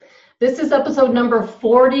This is episode number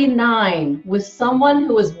 49 with someone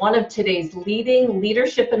who is one of today's leading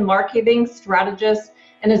leadership and marketing strategists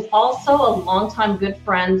and is also a longtime good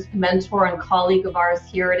friend, mentor, and colleague of ours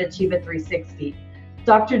here at Achieve It 360.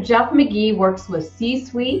 Dr. Jeff McGee works with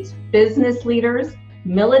C-suite, business leaders,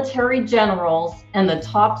 military generals, and the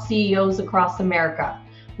top CEOs across America.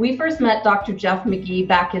 We first met Dr. Jeff McGee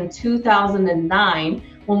back in 2009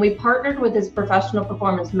 when we partnered with his Professional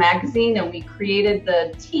Performance magazine and we created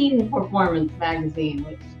the Teen Performance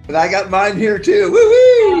magazine. And I got mine here too.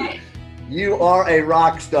 Woo-hoo! You are a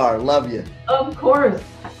rock star. Love you. Of course.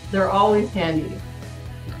 They're always handy.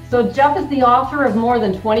 So Jeff is the author of more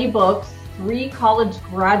than 20 books, 3 college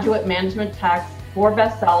graduate management texts, 4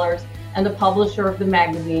 bestsellers, and the publisher of the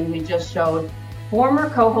magazine we just showed. Former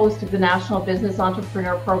co-host of the National Business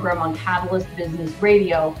Entrepreneur Program on Catalyst Business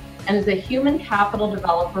Radio, and is a human capital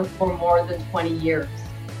developer for more than 20 years.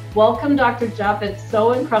 Welcome, Dr. Jeff. It's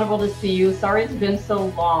so incredible to see you. Sorry it's been so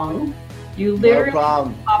long. You literally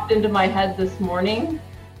popped into my head this morning.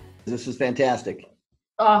 This is fantastic.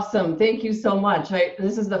 Awesome. Thank you so much.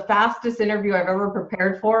 This is the fastest interview I've ever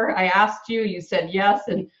prepared for. I asked you, you said yes,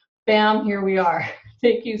 and bam, here we are.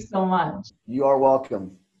 Thank you so much. You are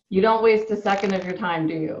welcome. You don't waste a second of your time,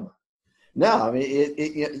 do you? No, I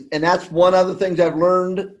mean, and that's one of the things I've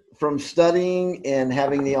learned from studying and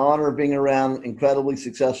having the honor of being around incredibly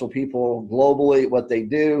successful people globally. What they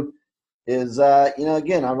do is,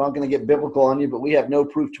 again, I'm not going to get biblical on you, but we have no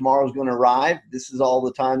proof tomorrow's going to arrive. This is all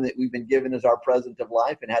the time that we've been given as our present of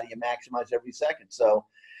life, and how do you maximize every second? So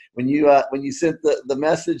when you sent the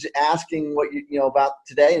message asking what you about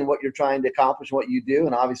today and what you're trying to accomplish and what you do,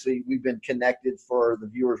 and obviously we've been connected for the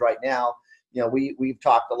viewers right now. We've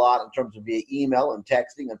talked a lot in terms of via email and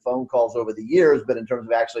texting and phone calls over the years, but in terms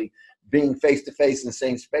of actually being face-to-face in the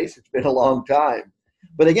same space, it's been a long time.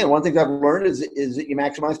 But again, one thing I've learned is that you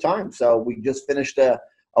maximize time. So we just finished a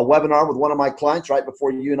webinar with one of my clients right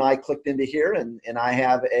before you and I clicked into here, and I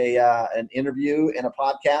have an interview and a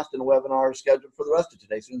podcast and a webinar scheduled for the rest of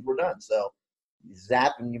today as soon as we're done. So you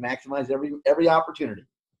zap and you maximize every opportunity.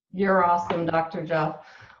 You're awesome, Dr. Jeff.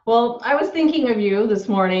 Well, I was thinking of you this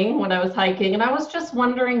morning when I was hiking, and I was just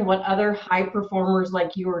wondering what other high performers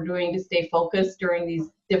like you are doing to stay focused during these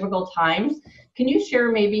difficult times. Can you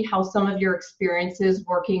share maybe how some of your experiences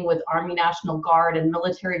working with Army National Guard and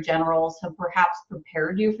military generals have perhaps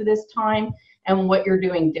prepared you for this time and what you're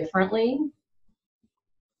doing differently?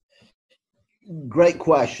 Great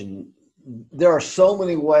question. There are so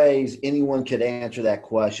many ways anyone could answer that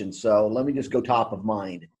question. So let me just go top of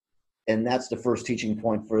mind. And that's the first teaching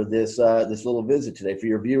point for this little visit today for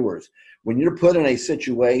your viewers. When you're put in a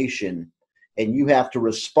situation and you have to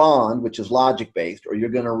respond, which is logic-based, or you're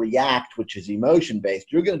going to react, which is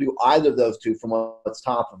emotion-based, you're going to do either of those two from what's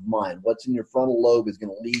top of mind. What's in your frontal lobe is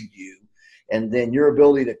going to lead you. And then your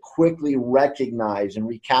ability to quickly recognize and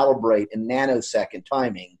recalibrate in nanosecond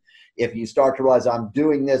timing. If you start to realize I'm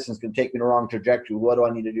doing this and it's going to take me in the wrong trajectory, what do I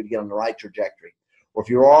need to do to get on the right trajectory? Or if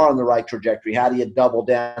you are on the right trajectory, how do you double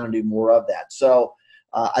down and do more of that? So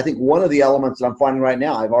I think one of the elements that I'm finding right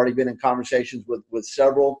now, I've already been in conversations with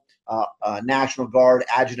several National Guard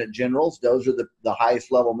adjutant generals. Those are the highest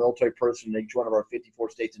level military person in each one of our 54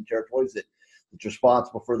 states and territories that's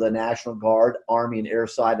responsible for the National Guard, Army, and Air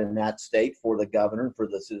side in that state, for the governor, for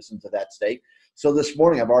the citizens of that state. So this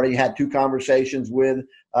morning, I've already had 2 conversations with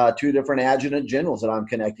 2 different adjutant generals that I'm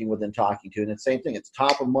connecting with and talking to. And it's the same thing. It's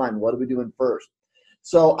top of mind. What are we doing first?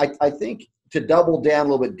 So I think to double down a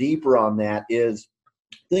little bit deeper on that is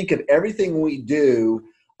think of everything we do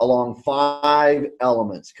along 5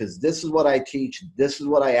 elements, because this is what I teach, this is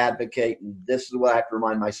what I advocate, and this is what I have to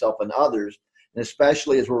remind myself and others, and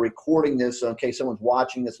especially as we're recording this, so in case someone's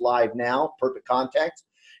watching this live now, perfect context.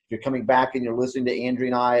 If you're coming back and you're listening to Andrea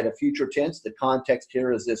and I at a future tense, the context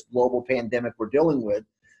here is this global pandemic we're dealing with.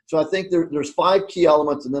 So I think there's 5 key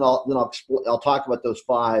elements, and then I'll talk about those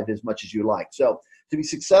 5 as much as you like. So to be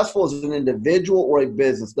successful as an individual or a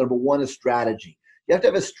business, number 1 is strategy. You have to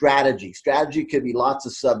have a strategy. Strategy could be lots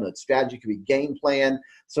of subnets. Strategy could be game plan.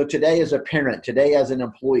 So today as a parent, today as an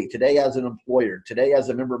employee, today as an employer, today as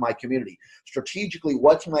a member of my community, strategically,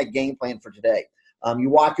 what's my game plan for today? You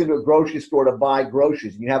walk into a grocery store to buy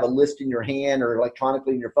groceries and you have a list in your hand or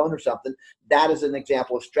electronically in your phone or something. That is an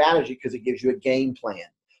example of strategy because it gives you a game plan.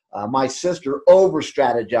 My sister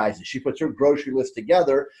over-strategizes. She puts her grocery list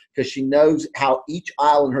together because she knows how each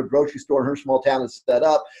aisle in her grocery store in her small town is set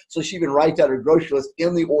up. So she even writes out her grocery list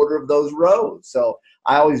in the order of those rows. So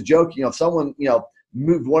I always joke, if someone,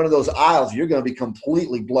 moved one of those aisles, you're going to be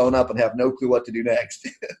completely blown up and have no clue what to do next.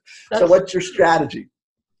 So what's your strategy?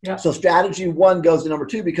 Yeah. So strategy 1 goes to number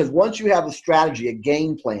 2, because once you have a strategy, a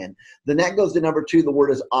game plan, then that goes to number 2. The word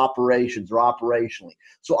is operations, or operationally.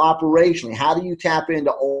 So operationally, how do you tap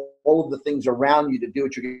into all of the things around you to do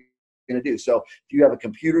what you're going to do? So if you have a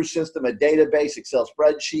computer system, a database, Excel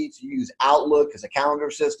spreadsheets, you use Outlook as a calendar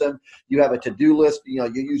system, you have a to-do list, you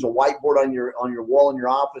use a whiteboard on your wall in your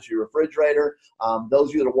office, your refrigerator. Those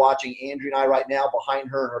of you that are watching Andrea and I right now, behind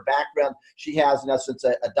her in her background, she has in essence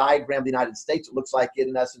a diagram of the United States. It looks like it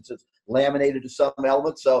in essence is laminated to some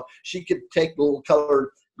element. So she could take little colored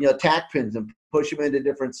tack pins and push them into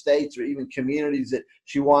different states or even communities that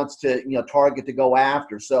she wants to target to go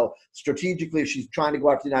after. So strategically, if she's trying to go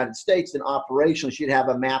after the United States, then operationally she'd have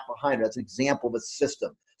a map behind her. That's an example of a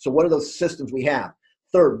system. So what are those systems we have?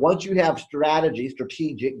 Third, once you have strategy,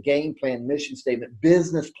 strategic, game plan, mission statement,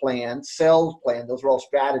 business plan, sales plan, those are all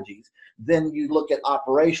strategies, then you look at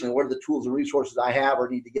operationally, what are the tools and resources I have or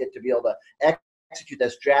need to get to be able to execute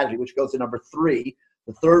that strategy, which goes to number 3.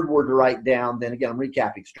 The third word to write down, then again, I'm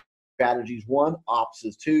recapping. Strategies 1, ops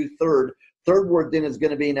is 2. Third word then is going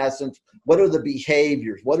to be, in essence, what are the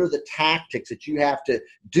behaviors? What are the tactics that you have to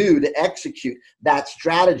do to execute that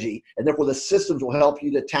strategy? And therefore, the systems will help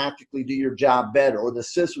you to tactically do your job better, or the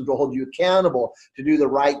systems will hold you accountable to do the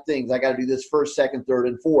right things. I got to do this first, second, third,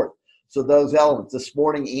 and fourth. So those elements. This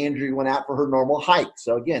morning, Andrea went out for her normal hike.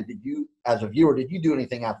 So again, did you, as a viewer, did you do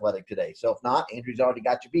anything athletic today? So if not, Andrea's already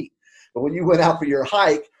got you beat. But when you went out for your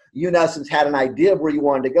hike, you in essence had an idea of where you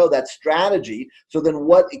wanted to go, that strategy. So then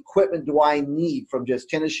what equipment do I need, from just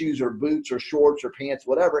tennis shoes or boots or shorts or pants,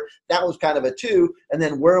 whatever? That was kind of a 2. And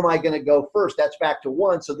then where am I going to go first? That's back to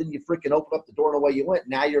 1. So then you freaking open up the door and away you went.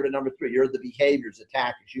 Now you're to number 3. You're the behaviors, the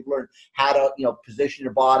tactics. You've learned how to position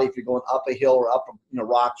your body if you're going up a hill or up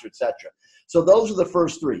rocks, etc. So those are the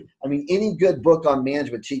first 3. I mean, any good book on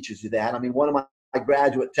management teaches you that. I mean, one of my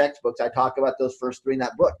graduate textbooks, I talk about those first 3 in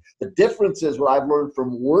that book. The difference is what I've learned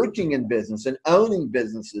from working in business and owning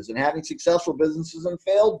businesses and having successful businesses and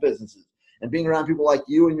failed businesses, and being around people like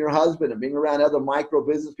you and your husband and being around other micro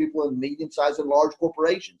business people in medium-sized and large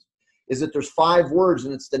corporations, is that there's 5 words,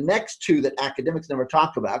 and it's the next 2 that academics never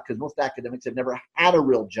talk about, because most academics have never had a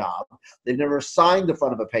real job. They've never signed the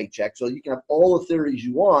front of a paycheck. So you can have all the theories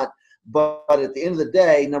you want, but at the end of the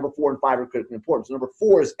day, number 4 and 5 are critically important. So number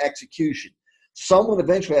 4 is execution. Someone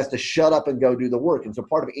eventually has to shut up and go do the work. And so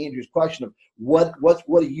part of Andrew's question of what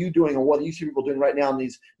are you doing, or what do you see people doing right now in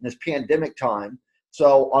this pandemic time?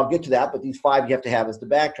 So I'll get to that, but these 5 you have to have as the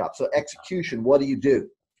backdrop. So execution, what do you do?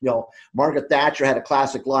 Margaret Thatcher had a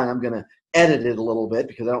classic line. I'm going to edit it a little bit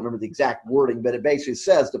because I don't remember the exact wording, but it basically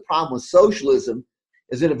says the problem with socialism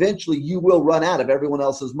is that eventually you will run out of everyone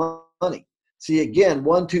else's money. See, again,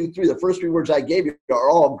 1, 2, 3, the first 3 words I gave you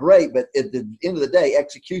are all great, but at the end of the day,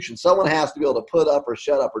 execution. Someone has to be able to put up or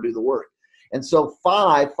shut up or do the work. And so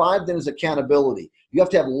 5 then is accountability. You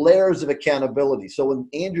have to have layers of accountability. So when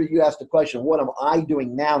Andrew, you asked the question, what am I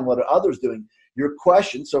doing now and what are others doing? Your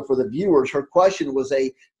question, so for the viewers, her question was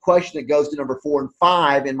a question that goes to number 4 and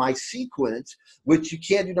 5 in my sequence, which you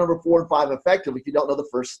can't do number 4 and 5 effectively if you don't know the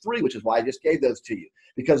first 3, which is why I just gave those to you.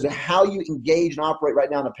 Because of how you engage and operate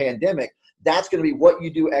right now in a pandemic, that's going to be what you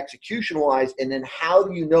do execution-wise, and then how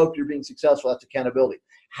do you know if you're being successful? That's accountability.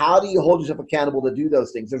 How do you hold yourself accountable to do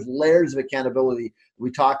those things? There's layers of accountability we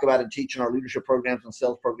talk about and teach in our leadership programs and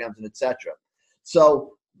sales programs and et cetera.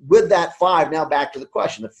 So with that 5, now back to the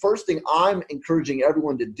question. The first thing I'm encouraging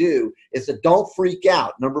everyone to do is to don't freak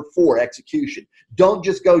out. Number 4, execution. Don't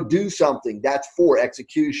just go do something. That's 4,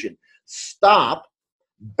 execution. Stop,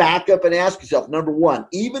 back up and ask yourself, number 1,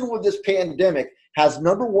 even with this pandemic, has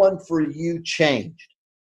number 1 for you changed?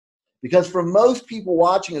 Because for most people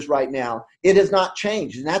watching us right now, it has not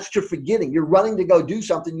changed. And that's what you're forgetting. You're running to go do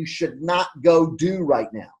something you should not go do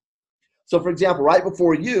right now. So for example, right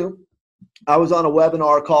before you, I was on a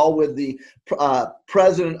webinar call with the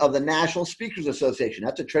president of the National Speakers Association.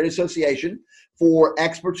 That's a trade association for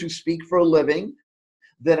experts who speak for a living.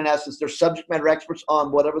 Then in essence, they're subject matter experts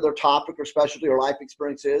on whatever their topic or specialty or life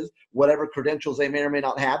experience is, whatever credentials they may or may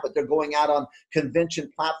not have, but they're going out on convention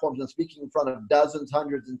platforms and speaking in front of dozens,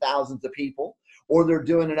 hundreds, and thousands of people, or they're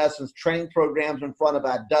doing, in essence, training programs in front of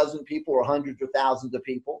a dozen people or hundreds or thousands of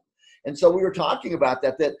people. And so we were talking about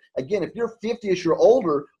that again, if you're 50-ish or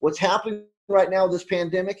older, what's happening right now with this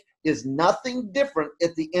pandemic is nothing different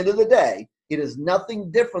at the end of the day. It is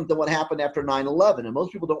nothing different than what happened after 9/11. And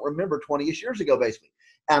most people don't remember 20-ish years ago, basically.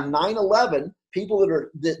 And 9/11, people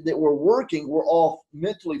that were working were all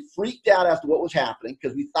mentally freaked out as to what was happening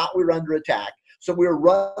because we thought we were under attack. So we were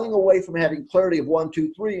running away from having clarity of 1,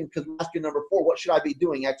 2, 3, and because we're asking number 4, what should I be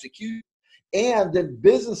doing? Execute. And then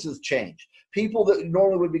businesses changed. people that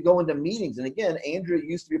normally would be going to meetings. And again, Andrea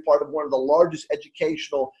used to be a part of one of the largest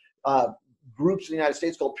educational groups in the United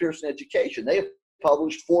States called Pearson Education. They have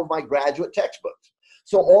published 4 of my graduate textbooks.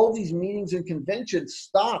 So all these meetings and conventions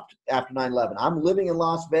stopped after 9/11. I'm living in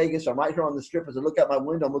Las Vegas. I'm right here on the Strip. As I look out my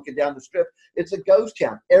window, I'm looking down the Strip. It's a ghost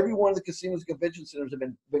town. Every one of the casinos and convention centers have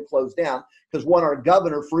been closed down because, one, our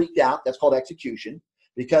governor freaked out. That's called execution.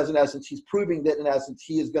 Because in essence, he's proving that in essence,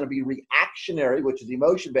 he is going to be reactionary, which is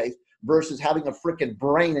emotion-based, versus having a freaking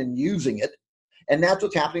brain and using it. And that's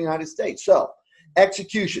what's happening in the United States. So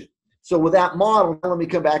execution. So with that model, let me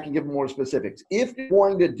come back and give more specifics. If you're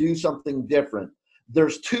going to do something different,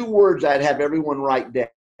 there's 2 words I'd have everyone write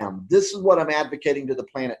down. This is what I'm advocating to the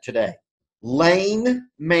planet today. Lane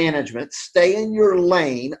management. Stay in your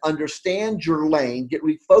lane, understand your lane, get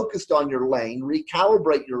refocused on your lane,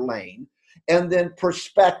 recalibrate your lane, and then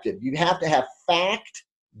perspective. You have to have fact,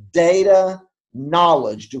 data,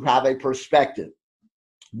 knowledge to have a perspective.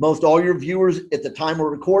 Most all your viewers at the time we're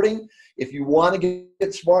recording, if you want to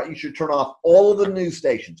get smart, you should turn off all of the news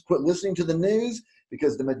stations. Quit listening to the news,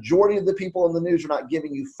 because the majority of the people in the news are not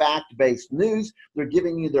giving you fact-based news. They're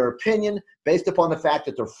giving you their opinion based upon the fact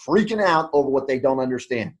that they're freaking out over what they don't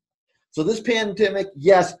understand. So this pandemic,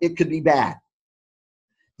 yes, it could be bad.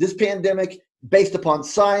 This pandemic, based upon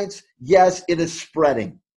science, yes, it is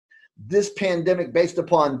spreading. This pandemic, based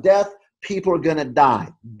upon death, people are going to die.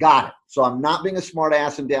 Got it. So I'm not being a smart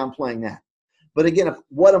ass and downplaying that. But again,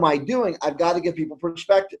 what am I doing? I've got to give people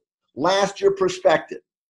perspective. Last year perspective.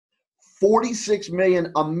 46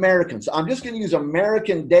 million Americans. I'm just going to use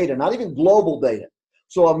American data, not even global data.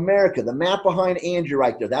 So America, the map behind Andrew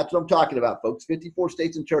right there, that's what I'm talking about, folks. 54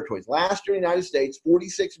 states and territories. Last year in the United States,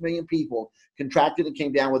 46 million people contracted and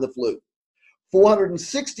came down with the flu.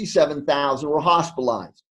 467,000 were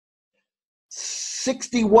hospitalized.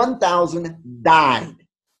 61,000 died.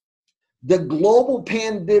 The global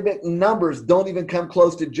pandemic numbers don't even come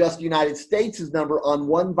close to just the United States' number on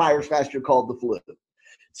one virus last year called the flu.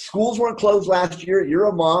 Schools weren't closed last year. You're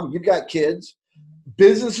a mom. You've got kids.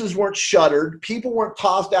 Businesses weren't shuttered. People weren't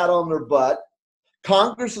tossed out on their butt.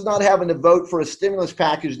 Congress is not having to vote for a stimulus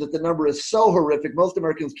package that the number is so horrific, most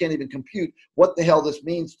Americans can't even compute what the hell this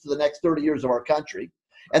means to the next 30 years of our country.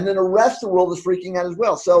 And then the rest of the world is freaking out as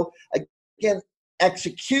well. So again,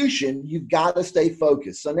 execution, you've got to stay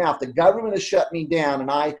focused. So now if the government has shut me down,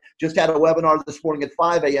 and I just had a webinar this morning at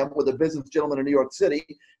 5 a.m. with a business gentleman in New York City,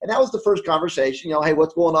 and that was the first conversation, hey,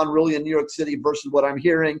 what's going on really in New York City versus what I'm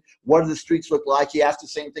hearing? What do the streets look like? He asked the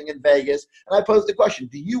same thing in Vegas. And I posed the question,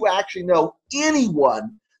 do you actually know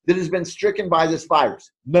anyone that has been stricken by this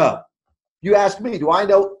virus? No. You ask me, do I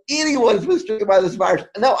know anyone who's been stricken by this virus?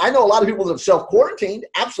 No, I know a lot of people that have self-quarantined,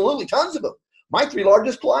 absolutely, tons of them. My 3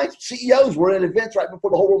 largest clients, CEOs, were at events right before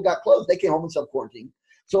the whole world got closed. They came home and self-quarantined.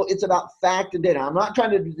 So it's about fact and data. I'm not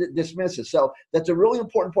trying to dismiss it. So that's a really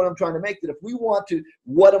important point I'm trying to make, that if we want to,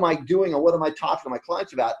 what am I doing or what am I talking to my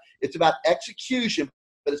clients about? It's about execution,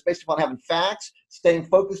 but it's based upon having facts, staying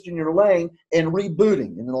focused in your lane, and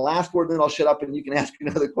rebooting. And then the last word, then I'll shut up and you can ask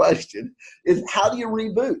another question, is how do you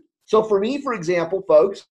reboot? So for me, for example,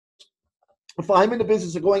 folks, if I'm in the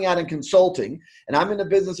business of going out and consulting, and I'm in the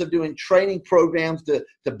business of doing training programs to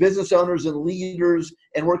business owners and leaders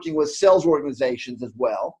and working with sales organizations as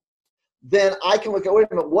well, then I can look at, wait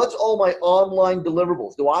a minute, what's all my online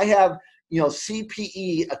deliverables? Do I have,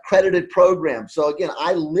 CPE accredited programs? So again,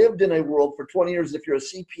 I lived in a world for 20 years. If you're a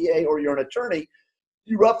CPA or you're an attorney,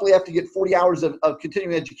 you roughly have to get 40 hours of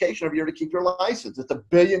continuing education every year to keep your license. It's $1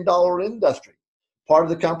 billion industry. Part of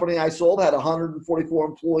the company I sold had 144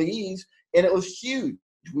 employees, and it was huge.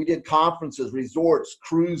 We did conferences, resorts,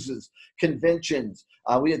 cruises, conventions.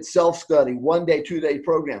 We had self-study, 1-day, 2-day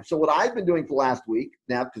programs. So what I've been doing for the last week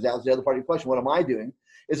now, because that was the other part of your question, what am I doing?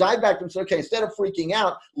 Is I backed them and said, okay, instead of freaking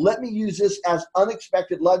out, let me use this as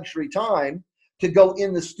unexpected luxury time to go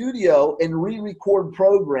in the studio and re-record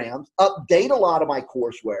programs, update a lot of my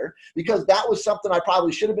courseware, because that was something I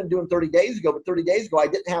probably should have been doing 30 days ago, but 30 days ago I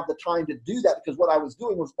didn't have the time to do that, because what I was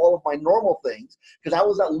doing was all of my normal things, because I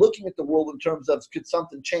was not looking at the world in terms of, could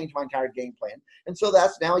something change my entire game plan? And so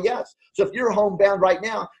that's now yes. So if you're homebound right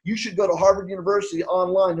now, you should go to Harvard University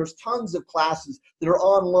online. There's tons of classes that are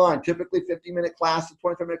online, typically 50-minute classes,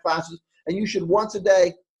 25-minute classes, and you should once a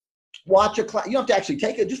day watch a class. You don't have to actually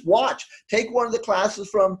take it, just watch. Take one of the classes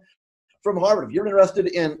from Harvard. If you're interested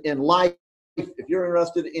in life if you're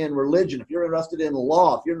interested in religion, if you're interested in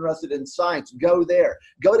law, if you're interested in science, go there.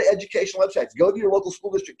 Go to educational websites. Go to your local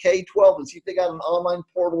school district K-12 and see if they got an online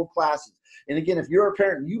portal of classes. And again, if you're a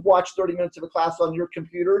parent and you've watched 30 minutes of a class on your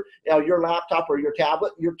computer, your laptop or your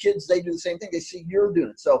tablet, your kids, they do the same thing. They see you're doing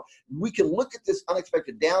it. So we can look at this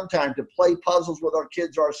unexpected downtime to play puzzles with our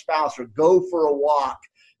kids or our spouse or go for a walk,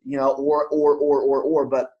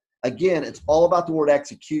 but again, it's all about the word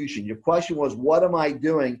execution. Your question was, what am I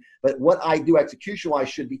doing? But what I do execution-wise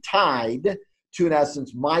should be tied to, in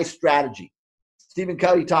essence, my strategy. Stephen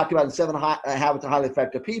Covey talked about in 7 Habits of Highly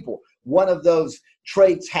Effective People. One of those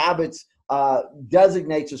traits, habits,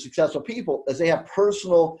 designates as successful people is they have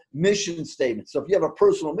personal mission statements. So if you have a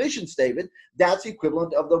personal mission statement, that's the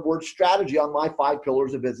equivalent of the word strategy on my 5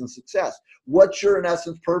 pillars of business success. What's your, in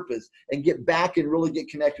essence, purpose? And get back and really get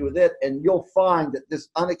connected with it. And you'll find that this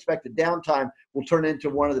unexpected downtime will turn into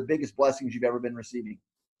one of the biggest blessings you've ever been receiving.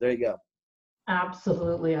 There you go.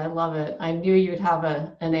 Absolutely. I love it. I knew you'd have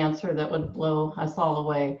an answer that would blow us all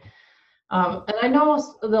away. And I know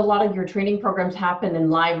that a lot of your training programs happen in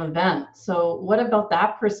live events. So what about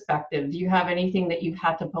that perspective? Do you have anything that you've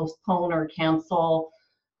had to postpone or cancel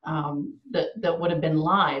that would have been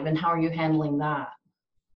live? And how are you handling that?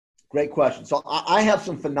 Great question. So I have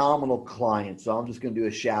some phenomenal clients. So I'm just going to do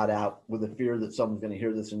a shout out with the fear that someone's going to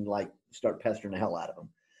hear this and start pestering the hell out of them.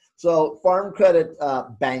 So Farm Credit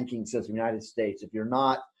banking system, United States. If you're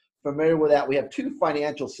not familiar with that, we have 2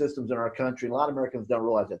 financial systems in our country, and a lot of Americans don't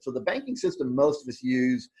realize that. So the banking system most of us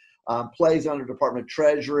use plays under Department of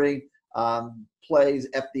Treasury, plays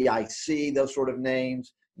FDIC, those sort of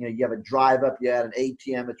names. You have a drive up, you had an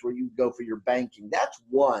ATM, it's where you go for your banking. That's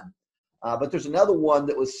one. But there's another one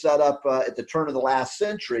that was set up at the turn of the last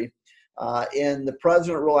century, and the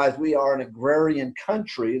president realized we are an agrarian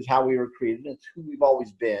country is how we were created. It's who we've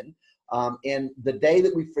always been. And the day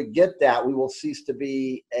that we forget that, we will cease to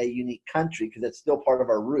be a unique country because it's still part of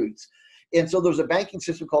our roots. And so there's a banking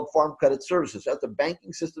system called Farm Credit Services. That's a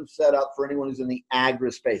banking system set up for anyone who's in the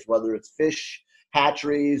agri space, whether it's fish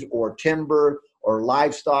hatcheries or timber or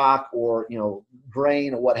livestock or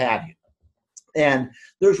grain or what have you. And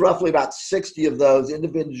there's roughly about 60 of those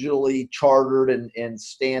individually chartered and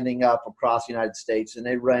standing up across the United States. And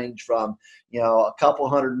they range from, a couple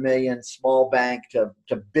 $100 million small bank to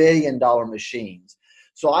billion-dollar machines.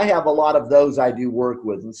 So I have a lot of those I do work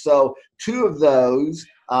with. And so 2 of those,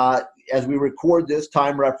 as we record this,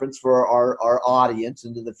 time reference for our audience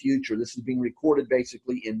into the future, this is being recorded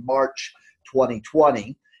basically in March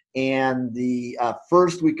 2020. And the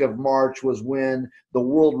first week of March was when the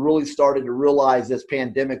world really started to realize this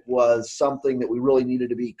pandemic was something that we really needed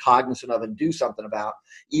to be cognizant of and do something about,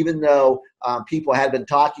 even though people had been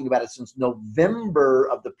talking about it since November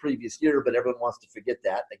of the previous year, but everyone wants to forget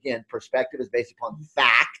that. Again, perspective is based upon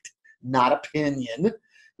fact, not opinion,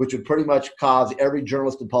 which would pretty much cause every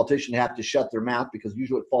journalist and politician to have to shut their mouth because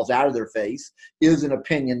usually what falls out of their face is an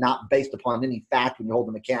opinion not based upon any fact when you hold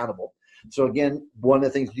them accountable. So again, one of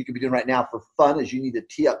the things you could be doing right now for fun is you need to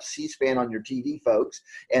tee up C-SPAN on your TV, folks.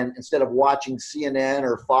 And instead of watching CNN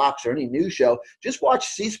or Fox or any news show, just watch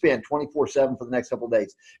C-SPAN 24/7 for the next couple of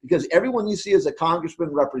days. Because everyone you see as a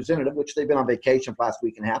congressman representative, which they've been on vacation for last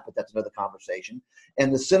week and a half, but that's another conversation,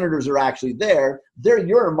 and the senators are actually there, they're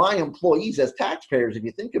your and my employees as taxpayers if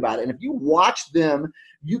you think about it. And if you watch them,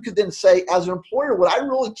 you could then say, as an employer, would I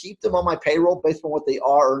really keep them on my payroll based on what they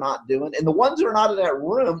are or not doing? And the ones that are not in that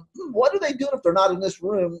room, what are they doing if they're not in this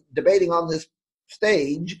room debating on this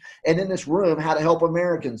stage and in this room how to help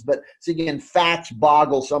Americans? But see, again, facts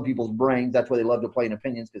boggle some people's brains. That's why they love to play in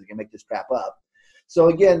opinions, because they can make this crap up. So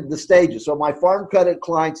again, the stages. So my farm credit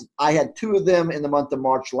clients, I had 2 of them in the month of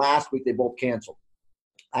March. Last week, they both canceled.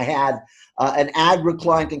 I had an agri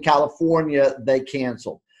client in California, they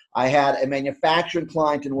canceled. I had a manufacturing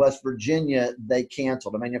client in West Virginia, they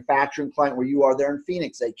canceled. A manufacturing client where you are there in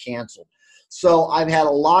Phoenix, they canceled. So I've had a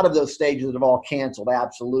lot of those stages that have all canceled,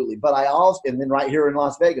 absolutely. But I also, and then right here in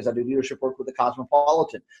Las Vegas, I do leadership work with the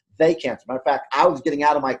Cosmopolitan. They canceled. Matter of fact, I was getting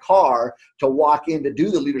out of my car to walk in to do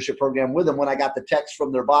the leadership program with them when I got the text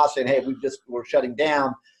from their boss saying, hey, we're shutting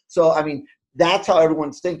down. So, I mean, that's how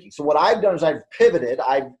everyone's thinking. So what I've done is I've pivoted,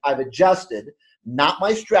 I've adjusted, not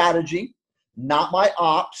my strategy, not my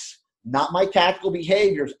ops, not my tactical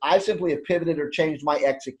behaviors. I simply have pivoted or changed my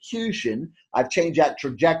execution. I've changed that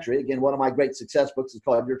trajectory. Again, one of my great success books is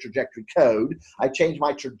called Your Trajectory Code. I changed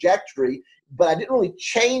my trajectory, but I didn't really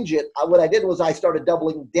change it. What I did was I started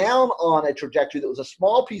doubling down on a trajectory that was a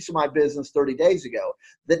small piece of my business 30 days ago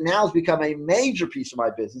that now has become a major piece of my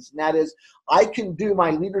business. And that is I can do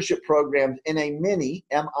my leadership programs in a mini,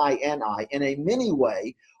 M-I-N-I, in a mini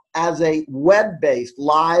way as a web-based,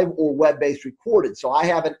 live or web-based recorded. So I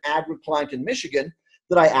have an agri client in Michigan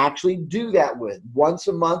that I actually do that with. Once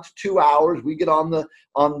a month, 2 hours, we get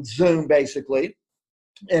on Zoom basically,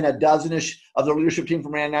 and a dozenish of the leadership team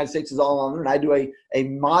from the United States is all on there. And I do a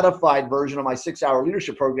modified version of my 6-hour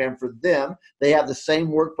leadership program for them. They have the same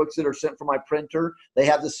workbooks that are sent from my printer. They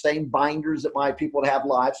have the same binders that my people have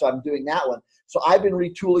live. So I'm doing that one. So I've been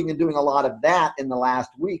retooling and doing a lot of that in the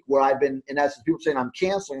last week, where I've been, in essence, people saying I'm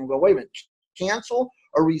canceling. I'm going, wait a minute, cancel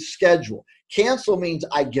or reschedule? Cancel means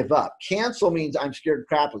I give up. Cancel means I'm scared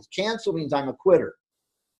crapless. Cancel means I'm a quitter.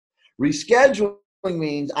 Rescheduling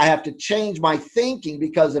means I have to change my thinking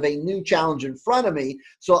because of a new challenge in front of me,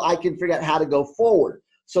 so I can figure out how to go forward.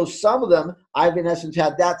 So some of them, I've in essence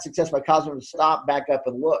had that success by causing them to stop, back up,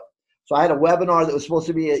 and look. So I had a webinar that was supposed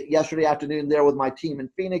to be yesterday afternoon there with my team in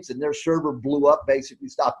Phoenix, and their server blew up, basically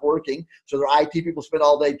stopped working. So their IT people spent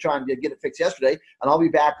all day trying to get it fixed yesterday, and I'll be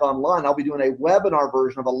back online. I'll be doing a webinar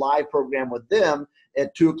version of a live program with them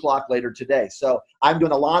at 2 o'clock later today. So I'm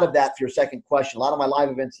doing a lot of that for your second question. A lot of my live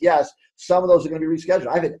events, yes, some of those are going to be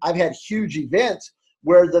rescheduled. I've had huge events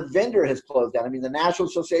where the vendor has closed down. I mean, the National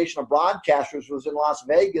Association of Broadcasters was in Las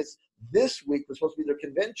Vegas this week, was supposed to be their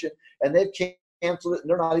convention, and they've canceled it, and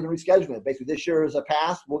they're not even rescheduling it. Basically, this year is a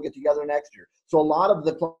pass. We'll get together next year. So a lot of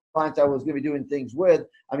the clients I was going to be doing things with,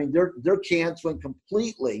 I mean, they're canceling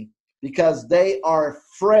completely because they are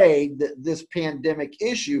afraid that this pandemic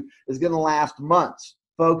issue is going to last months.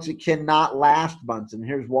 Folks, it cannot last months, and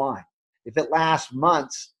here's why. If it lasts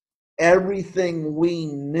months, everything we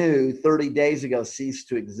knew 30 days ago ceased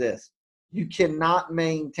to exist. You cannot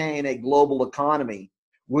maintain a global economy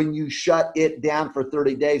when you shut it down for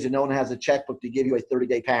 30 days and no one has a checkbook to give you a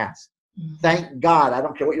 30-day pass. Mm-hmm. Thank God. I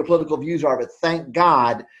don't care what your political views are, but thank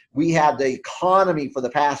God we have the economy for the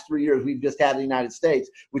past 3 years we've just had in the United States,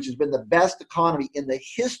 which has been the best economy in the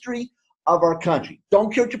history of our country.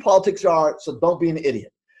 Don't care what your politics are, so don't be an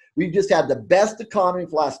idiot. We've just had the best economy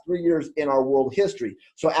for the last 3 years in our world history.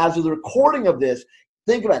 So as of the recording of this,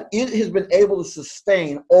 think about it. It has been able to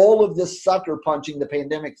sustain all of this sucker punching the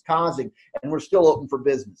pandemic's causing, and we're still open for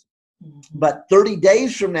business. But 30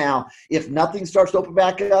 days from now, if nothing starts to open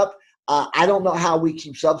back up, I don't know how we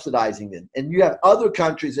keep subsidizing them. And you have other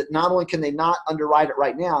countries that not only can they not underwrite it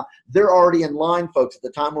right now, they're already in line, folks. At the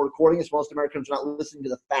time we're recording this, most Americans are not listening to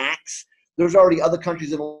the facts. There's already other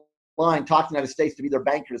countries in line talking to the United States to be their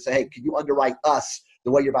banker to say, hey, can you underwrite us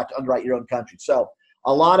the way you're about to underwrite your own country? So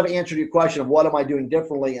a lot of answer to your question of what am I doing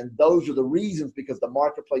differently, and those are the reasons, because the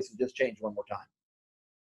marketplace has just changed one more time.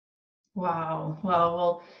 Wow.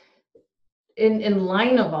 Well, in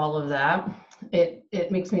line of all of that,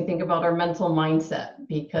 it makes me think about our mental mindset,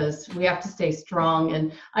 because we have to stay strong.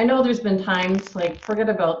 And I know there's been times, like, forget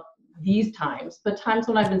about these times, but times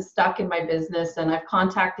when I've been stuck in my business and I've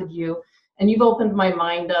contacted you and you've opened my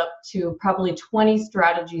mind up to probably 20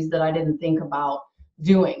 strategies that I didn't think about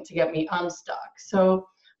doing to get me unstuck. So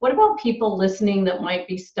what about people listening that might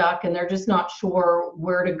be stuck and they're just not sure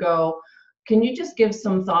where to go? Can you just give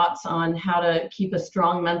some thoughts on how to keep a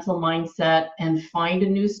strong mental mindset and find a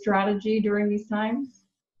new strategy during these times?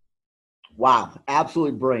 Wow,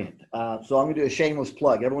 absolutely brilliant. So I'm going to do a shameless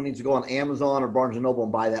plug. Everyone needs to go on Amazon or Barnes & Noble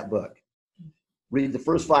and buy that book. Read the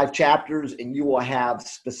first 5 chapters, and you will have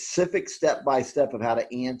specific step-by-step of how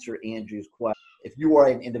to answer Andrea's question. If you are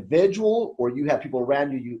an individual, or you have people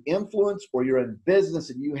around you you influence, or you're in business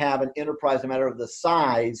and you have an enterprise no matter of the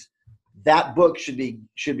size, that book should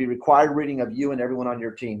be required reading of you and everyone on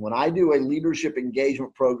your team. When I do a leadership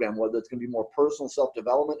engagement program, whether it's going to be more personal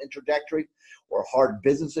self-development and trajectory, or hard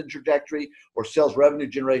business and trajectory, or sales revenue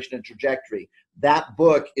generation and trajectory, that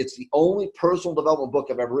book, it's the only personal development book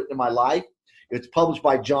I've ever written in my life. It's published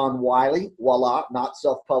by John Wiley, voila, not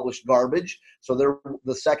self-published garbage. So they're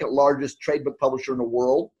the second largest trade book publisher in the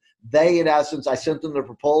world. They, in essence, I sent them their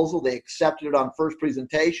proposal. They accepted it on first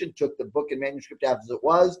presentation, took the book and manuscript as it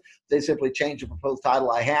was. They simply changed the proposed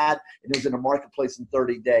title I had, and it was in the marketplace in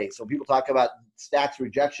 30 days. So people talk about stacks of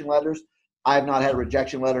rejection letters. I have not had a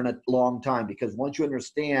rejection letter in a long time, because once you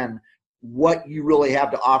understand what you really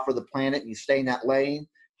have to offer the planet and you stay in that lane,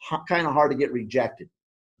 kind of hard to get rejected.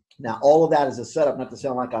 Now, all of that is a setup, not to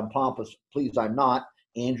sound like I'm pompous. Please, I'm not.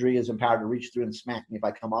 Andrea is empowered to reach through and smack me if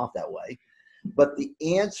I come off that way. But the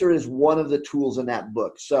answer is one of the tools in that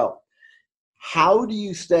book. So how do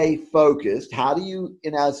you stay focused? How do you,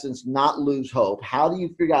 in essence, not lose hope? How do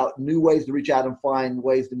you figure out new ways to reach out and find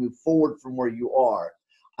ways to move forward from where you are?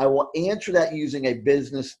 I will answer that using a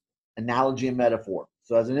business analogy and metaphor.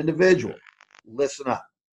 So as an individual, listen up.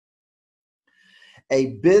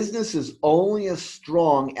 A business is only as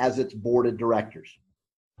strong as its board of directors.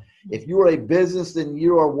 If you are a business, then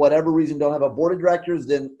you, or whatever reason, don't have a board of directors,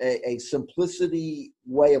 then a simplicity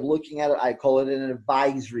way of looking at it, I call it an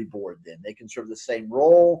advisory board. Then they can serve the same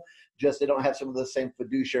role, just they don't have some of the same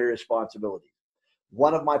fiduciary responsibilities.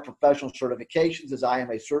 One of my professional certifications is I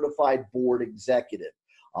am a certified board executive.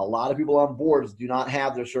 A lot of people on boards do not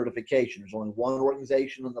have their certification. There's only one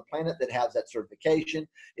organization on the planet that has that certification.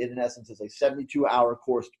 It, in essence, is a 72-hour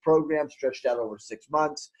course program stretched out over 6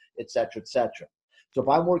 months, et cetera, et cetera. So if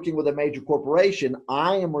I'm working with a major corporation,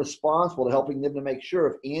 I am responsible to helping them to make sure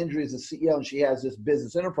if Andrea is the CEO and she has this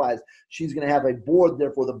business enterprise, she's going to have a board.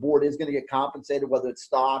 Therefore, the board is going to get compensated, whether it's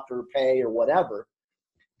stock or pay or whatever.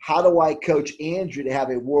 How do I coach Andrew to have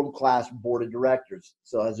a world-class board of directors?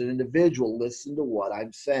 So as an individual, listen to what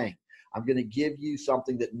I'm saying. I'm going to give you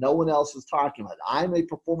something that no one else is talking about. I'm a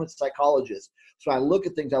performance psychologist. So I look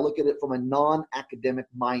at things, I look at it from a non-academic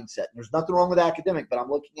mindset. There's nothing wrong with academic, but I'm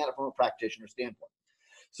looking at it from a practitioner standpoint.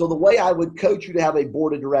 So the way I would coach you to have a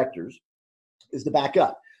board of directors is to back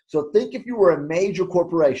up. So think if you were a major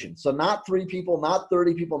corporation, so not 3 people, not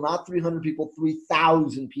 30 people, not 300 people,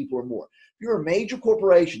 3,000 people or more. If you're a major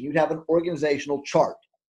corporation, you'd have an organizational chart.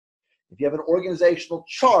 If you have an organizational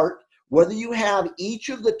chart, whether you have each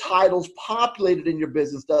of the titles populated in your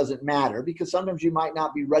business doesn't matter, because sometimes you might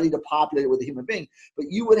not be ready to populate it with a human being, but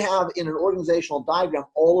you would have in an organizational diagram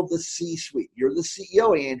all of the C-suite. You're the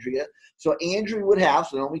CEO, Andrea. So Andrea would have,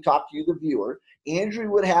 so let me talk to you, the viewer, Andrea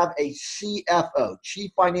would have a CFO,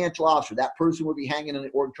 Chief Financial Officer. That person would be hanging in the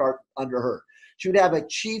org chart under her. She would have a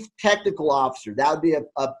Chief Technical Officer. That would be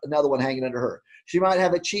another one hanging under her. She might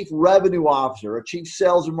have a Chief Revenue Officer, a Chief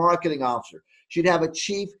Sales and Marketing Officer. She'd have a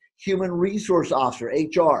Chief Human Resource Officer,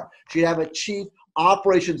 HR. She'd have a Chief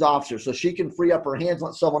Operations Officer, so she can free up her hands and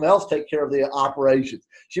let someone else take care of the operations.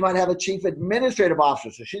 She might have a Chief Administrative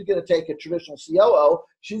Officer, so she's going to take a traditional COO.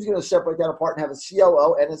 She's going to separate that apart and have a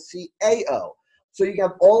COO and a CAO. So you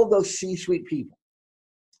have all of those C-suite people.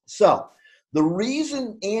 So the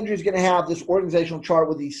reason Andrea's going to have this organizational chart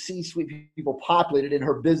with these C-suite people populated in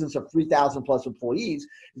her business of 3,000 plus employees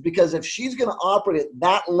is because if she's going to operate at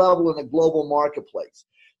that level in a global marketplace,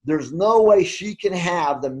 there's no way she can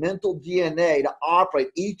have the mental DNA to operate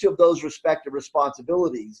each of those respective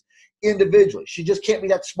responsibilities individually. She just can't be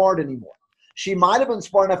that smart anymore. She might have been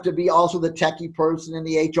smart enough to be also the techie person and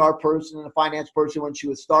the HR person and the finance person when she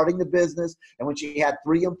was starting the business and when she had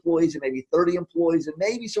 3 employees and maybe 30 employees and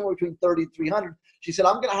maybe somewhere between 30 and 300. She said,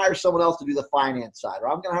 I'm going to hire someone else to do the finance side, or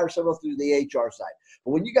I'm going to hire someone else to do the HR side.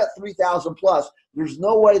 But when you got 3,000 plus, there's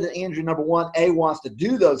no way that Andrea, number one, A, wants to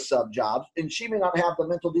do those sub jobs, and she may not have the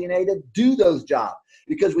mental DNA to do those jobs.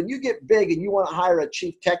 Because when you get big and you want to hire a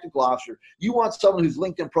chief technical officer, you want someone whose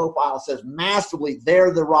LinkedIn profile says massively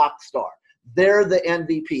they're the rock star. They're the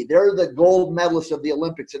MVP. They're the gold medalist of the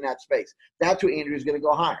Olympics in that space. That's who Andrea's going to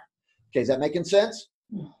go hire. Okay, is that making sense?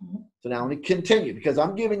 Mm-hmm. So now let me continue, because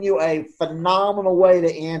I'm giving you a phenomenal way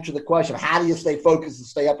to answer the question, how do you stay focused and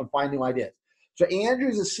stay up and find new ideas? So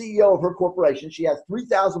Andrea's the CEO of her corporation. She has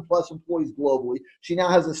 3,000 plus employees globally. She now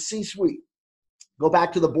has a C-suite. Go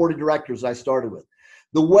back to the board of directors I started with.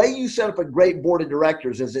 The way you set up a great board of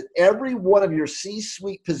directors is that every one of your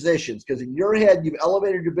C-suite positions, because in your head you've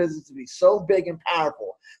elevated your business to be so big and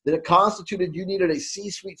powerful that it constituted you needed a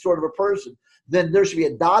C-suite sort of a person, then there should be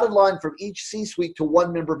a dotted line from each C-suite to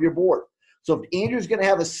one member of your board. So if Andrea's going to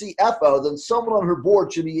have a CFO, then someone on her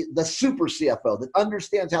board should be the super CFO that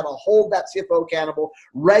understands how to hold that CFO accountable,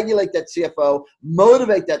 regulate that CFO,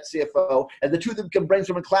 motivate that CFO, and the two of them can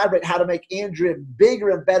brainstorm and collaborate how to make Andrea bigger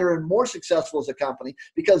and better and more successful as a company,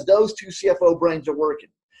 because those two CFO brains are working.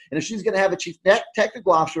 And if she's going to have a chief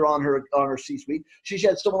technical officer on her C-suite, she should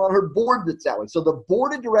have someone on her board that's that way. So the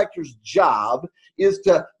board of directors' job is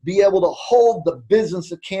to be able to hold the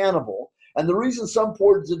business accountable. And the reason some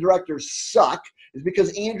boards of directors suck is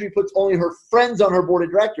because Andrea puts only her friends on her board of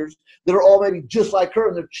directors that are all maybe just like her,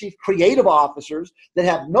 and they're chief creative officers that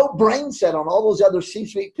have no brain set on all those other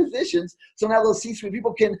C-suite positions. So now those C-suite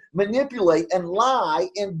people can manipulate and lie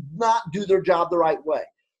and not do their job the right way.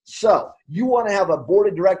 So you want to have a board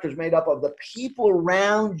of directors made up of the people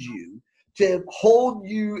around you to hold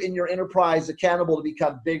you in your enterprise accountable to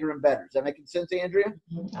become bigger and better. Is that making sense, Andrea?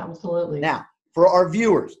 Absolutely. Now, for our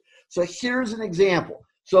viewers, so here's an example.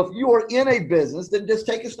 So if you are in a business, then just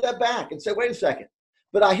take a step back and say, wait a second.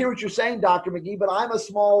 But I hear what you're saying, Dr. McGee, but I'm a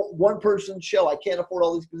small one-person show. I can't afford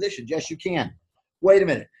all these positions. Yes, you can. Wait a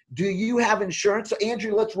minute. Do you have insurance? So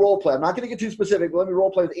Andrea, let's role play. I'm not going to get too specific, but let me role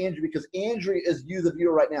play with Andrea, because Andrea is you, the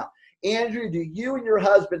viewer, right now. Andrea, do you and your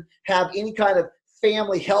husband have any kind of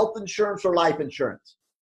family health insurance or life insurance?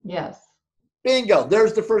 Yes. Bingo.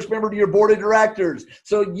 There's the first member to your board of directors.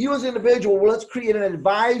 So you as an individual, well, let's create an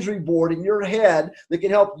advisory board in your head that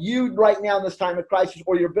can help you right now in this time of crisis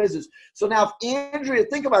or your business. So now if Andrea,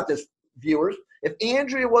 think about this, viewers, if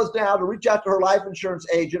Andrea was now to reach out to her life insurance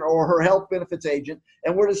agent or her health benefits agent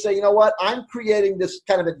and we're to say, you know what, I'm creating this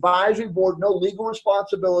kind of advisory board, no legal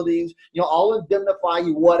responsibilities, I'll indemnify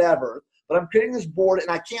you, whatever. But I'm creating this board and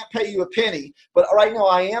I can't pay you a penny, but right now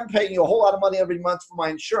I am paying you a whole lot of money every month for my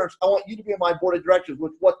insurance. I want you to be on my board of directors,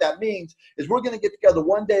 which what that means is we're going to get together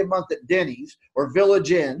one day a month at Denny's or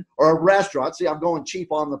Village Inn or a restaurant. See, I'm going cheap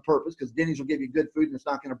on the purpose because Denny's will give you good food and it's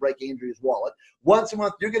not going to break Andrea's wallet. Once a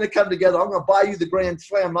month, you're going to come together. I'm going to buy you the Grand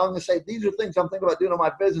Slam. I'm going to say, these are things I'm thinking about doing on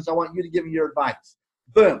my business. I want you to give me your advice.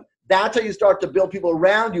 Boom. That's how you start to build people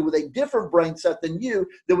around you with a different brain set than you,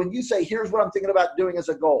 that when you say, here's what I'm thinking about doing as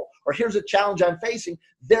a goal, or here's a challenge I'm facing,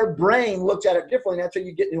 their brain looks at it differently. That's how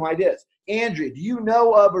you get new ideas. Andrea, do you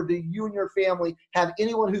know of, or do you and your family have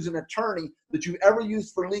anyone who's an attorney that you've ever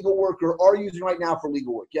used for legal work or are using right now for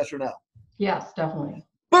legal work? Yes or no? Yes, definitely.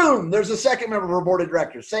 Boom, there's a second member of our board of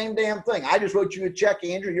directors. Same damn thing. I just wrote you a check,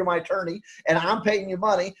 Andrew. You're my attorney, and I'm paying you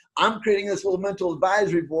money. I'm creating this little mental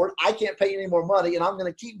advisory board. I can't pay you any more money, and I'm going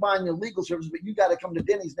to keep buying your legal service, but you got to come to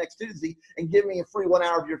Denny's next Tuesday and give me a free 1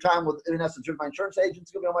 hour of your time with, in essence, my insurance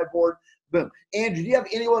agent's going to be on my board. Boom. Andrew, do you have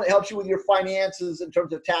anyone that helps you with your finances in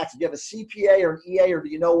terms of taxes? Do you have a CPA or an EA, or do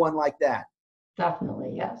you know one like that?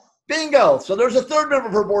 Definitely, yes. Bingo. So there's a third member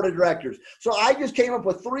of her board of directors. So I just came up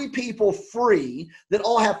with 3 people free that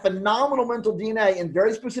all have phenomenal mental DNA in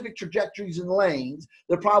very specific trajectories and lanes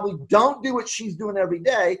that probably don't do what she's doing every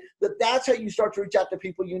day. That's how you start to reach out to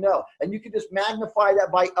people you know. And you can just magnify that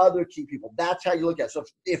by other key people. That's how you look at it. So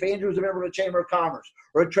if Andrew is a member of a chamber of commerce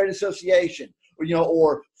or a trade association,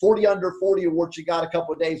 or 40 under 40 award she got a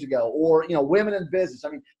couple of days ago, or, women in business. I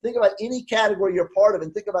mean, think about any category you're part of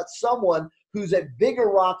and think about someone who's a bigger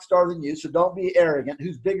rock star than you. So don't be arrogant,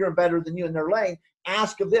 who's bigger and better than you in their lane.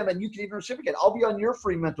 Ask of them and you can even reciprocate. I'll be on your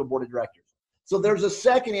free mental board of directors. So there's a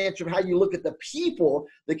second answer of how you look at the people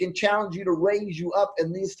that can challenge you to raise you up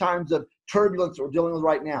in these times of turbulence we're dealing with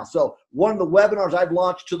right now. So one of the webinars I've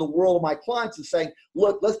launched to the world of my clients is saying,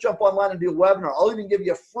 look, let's jump online and do a webinar. I'll even give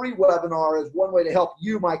you a free webinar as one way to help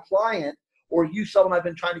you, my client, or you, someone I've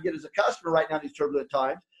been trying to get as a customer right now in these turbulent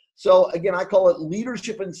times. So again, I call it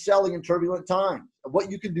leadership and selling in turbulent times, of what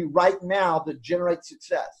you can do right now to generate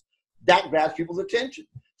success. That grabs people's attention.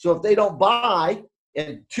 So if they don't buy,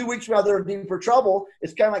 and 2 weeks from now they're in deeper trouble,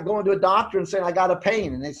 it's kind of like going to a doctor and saying, I got a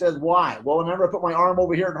pain. And they says, why? Well, whenever I put my arm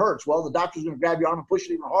over here, it hurts. Well, the doctor's going to grab your arm and push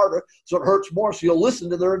it even harder so it hurts more. So you'll listen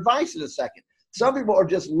to their advice in a second. Some people are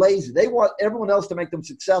just lazy. They want everyone else to make them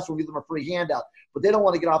successful, give them a free handout, but they don't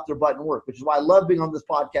want to get off their butt and work, which is why I love being on this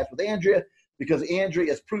podcast with Andrea, because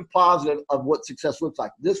Andrea is proof positive of what success looks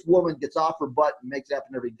like. This woman gets off her butt and makes it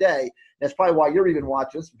happen every day. That's probably why you're even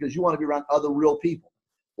watching this, because you want to be around other real people.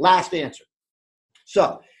 Last answer.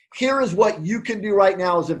 So here is what you can do right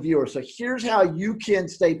now as a viewer. So here's how you can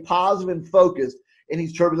stay positive and focused in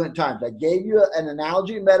these turbulent times. I gave you an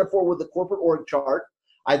analogy and metaphor with the corporate org chart.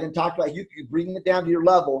 I then talked about you bringing it down to your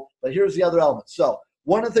level, but here's the other element. So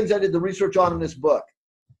one of the things I did the research on in this book,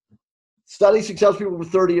 study successful people for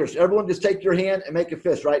 30 years. Everyone just take your hand and make a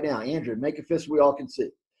fist right now. Andrew, make a fist we all can see.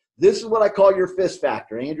 This is what I call your fist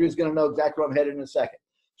factor. Andrew's going to know exactly where I'm headed in a second.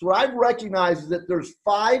 So what I've recognized is that there's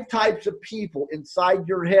 5 types of people inside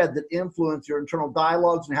your head that influence your internal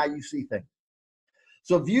dialogues and how you see things.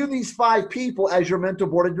 So view these 5 people as your mental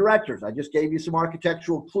board of directors. I just gave you some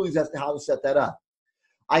architectural clues as to how to set that up.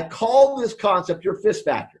 I call this concept your fist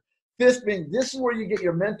factor. Fist meaning this is where you get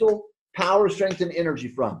your mental power, strength, and energy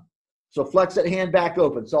from. So flex that hand back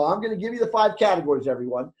open. So I'm going to give you the 5 categories,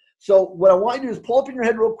 everyone. So what I want you to do is pull up in your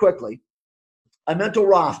head real quickly a mental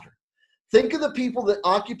roster. Think of the people that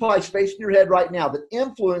occupy space in your head right now that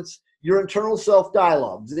influence your internal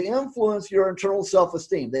self-dialogue. They influence your internal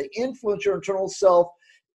self-esteem. They influence your internal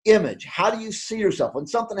self-image. How do you see yourself? When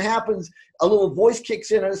something happens, a little voice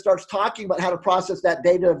kicks in and it starts talking about how to process that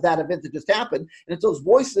data of that event that just happened. And it's those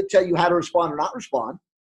voices that tell you how to respond or not respond.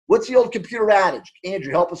 What's the old computer adage?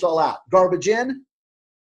 Andrew, help us all out. Garbage in?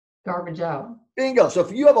 Garbage out. Bingo. So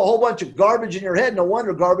if you have a whole bunch of garbage in your head, no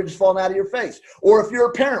wonder garbage is falling out of your face. Or if you're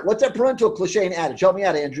a parent, what's that parental cliche and adage? Help me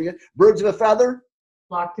out, Andrea. Birds of a feather?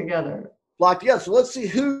 Flock together. flock together. So let's see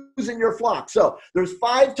who's in your flock. So there's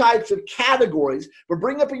 5 types of categories, but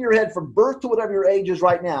bring up in your head from birth to whatever your age is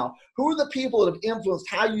right now, who are the people that have influenced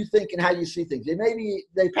how you think and how you see things?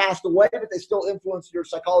 They passed away, but they still influence your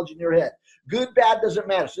psychology in your head. Good, bad, doesn't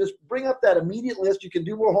matter. So just bring up that immediate list. You can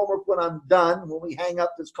do more homework when I'm done, when we hang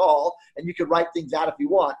up this call, and you can write things out if you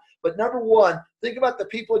want. But number 1, think about the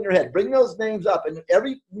people in your head. Bring those names up, and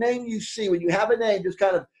every name you see, when you have a name, just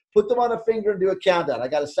kind of put them on a finger and do a countdown. I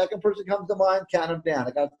got a second person comes to mind, count them down.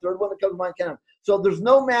 I got a third one that comes to mind, count them. So there's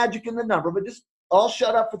no magic in the number, but just all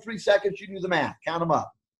shut up for 3 seconds. You do the math. Count them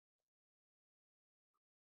up.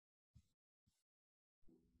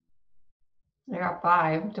 I got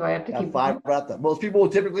 5. Do I have to keep 5 about that? Most people will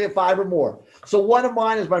typically have 5 or more. So one of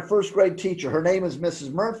mine is my first grade teacher. Her name is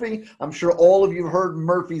Mrs. Murphy. I'm sure all of you have heard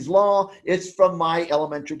Murphy's Law. It's from my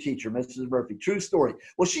elementary teacher, Mrs. Murphy. True story.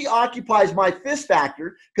 Well, she occupies my fifth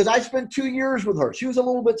factor because I spent 2 years with her. She was a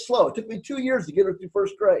little bit slow. It took me 2 years to get her through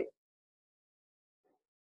first grade.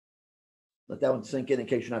 Let that one sink in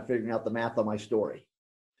case you're not figuring out the math on my story.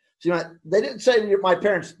 See, they didn't say to my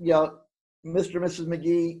parents, Mr. and Mrs.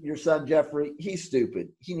 McGee, your son Jeffrey, he's stupid.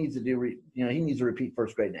 He needs to he needs to repeat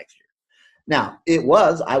first grade next year. Now,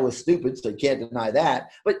 I was stupid, so you can't deny that.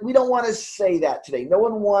 But we don't want to say that today. No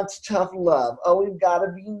one wants tough love. Oh, we've got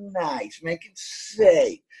to be nice, make it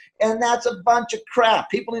safe. And that's a bunch of crap.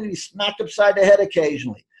 People need to be smacked upside the head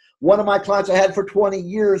occasionally. One of my clients I had for 20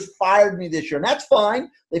 years fired me this year, and that's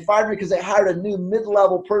fine. They fired me because they hired a new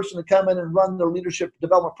mid-level person to come in and run their leadership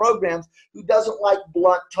development programs who doesn't like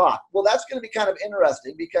blunt talk. Well, that's going to be kind of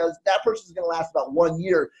interesting because that person is going to last about 1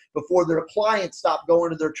 year before their clients stop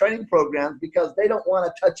going to their training programs because they don't want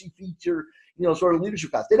a touchy-feature, sort of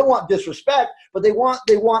leadership class. They don't want disrespect, but they want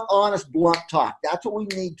honest, blunt talk. That's what we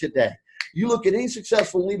need today. You look at any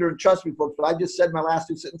successful leader, and trust me, folks, what I just said in my last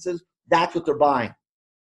 2 sentences, that's what they're buying.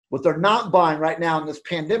 What they're not buying right now in this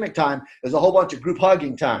pandemic time is a whole bunch of group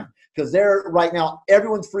hugging time because right now,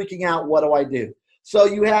 everyone's freaking out. What do I do? So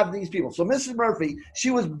you have these people. So Mrs. Murphy,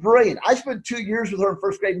 she was brilliant. I spent 2 years with her in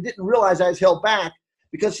first grade and didn't realize I was held back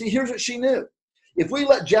because here's what she knew. If we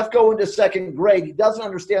let Jeff go into second grade, he doesn't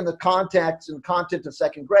understand the context and content of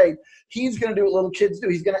second grade. He's going to do what little kids do.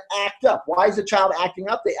 He's going to act up. Why is a child acting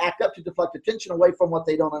up? They act up to deflect attention away from what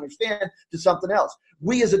they don't understand to something else.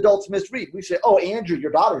 We as adults misread. We say, oh, Andrew,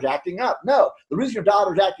 your daughter's acting up. No, the reason your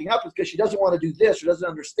daughter's acting up is because she doesn't want to do this or doesn't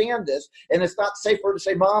understand this. And it's not safe for her to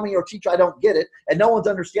say, Mommy or Teacher, I don't get it. And no one's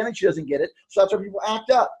understanding she doesn't get it. So that's why people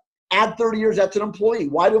act up. Add 30 years, that's an employee.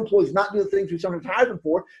 Why do employees not do the things we sometimes hire them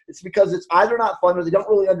for? It's because it's either not fun or they don't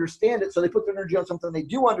really understand it, so they put their energy on something they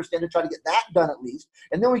do understand to try to get that done at least.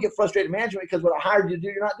 And then we get frustrated management because what I hired you to do,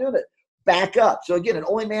 you're not doing it. Back up. So again, it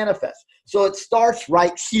only manifests. So it starts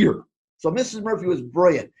right here. So Mrs. Murphy was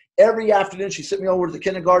brilliant. Every afternoon, she sent me over to the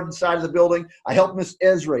kindergarten side of the building. I helped Miss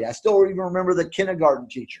Esri. I still even remember the kindergarten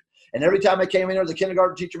teacher. And every time I came in there, the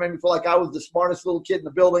kindergarten teacher made me feel like I was the smartest little kid in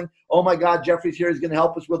the building. Oh, my God, Jeffrey's here. He's going to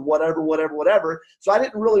help us with whatever. So I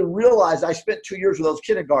didn't really realize I spent 2 years with those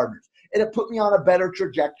kindergartners. And it put me on a better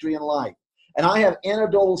trajectory in life. And I have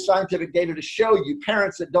anecdotal scientific data to show you,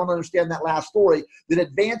 parents that don't understand that last story, that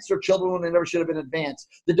advance their children when they never should have been advanced,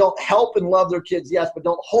 that don't help and love their kids, yes, but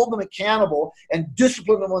don't hold them accountable and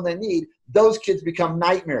discipline them when they need, those kids become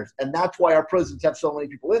nightmares. And that's why our prisons have so many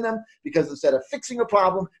people in them, because instead of fixing a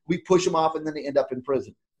problem, we push them off and then they end up in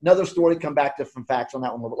prison. Another story, come back to some facts on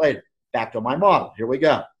that one a little bit later. Back to my model. Here we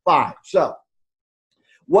go. 5. So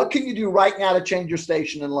what can you do right now to change your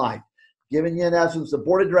station in life? Giving you, in essence, the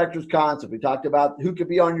board of directors concept. We talked about who could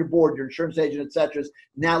be on your board, your insurance agent, et cetera.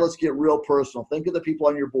 Now let's get real personal. Think of the people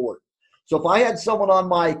on your board. So if I had someone on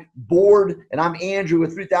my board and I'm Andrew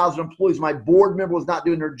with 3,000 employees, my board member was not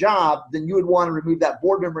doing their job, then you would want to remove that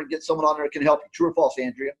board member and get someone on there that can help you. True or false,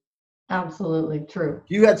 Andrea? Absolutely true.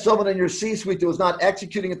 If you had someone in your C-suite that was not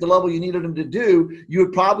executing at the level you needed them to do, you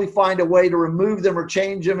would probably find a way to remove them or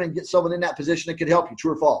change them and get someone in that position that could help you.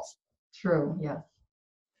 True or false? True, yes.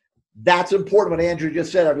 That's important what Andrew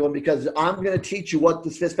just said, everyone, because I'm going to teach you what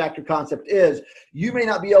this fifth factor concept is. You may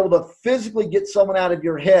not be able to physically get someone out of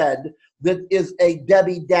your head that is a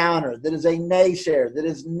Debbie Downer, that is a naysayer, that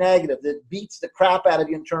is negative, that beats the crap out of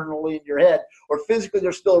you internally in your head, or physically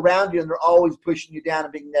they're still around you and they're always pushing you down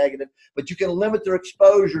and being negative. But you can limit their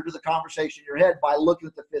exposure to the conversation in your head by looking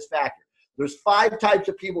at the fifth factor. There's 5 types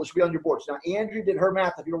of people that should be on your board. So now Andrew did her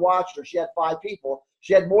math. If you watched her, she had 5 people.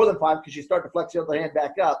 She had more than 5 because she started to flex the other hand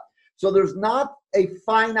back up. So there's not a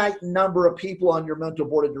finite number of people on your mental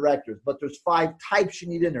board of directors, but there's 5 types you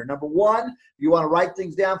need in there. Number 1, you want to write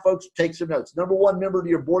things down, folks, take some notes. Number 1 member of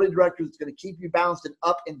your board of directors is going to keep you balanced and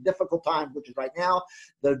up in difficult times, which is right now.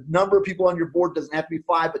 The number of people on your board doesn't have to be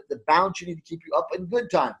 5, but the balance you need to keep you up in good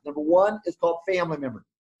times. Number 1 is called family member.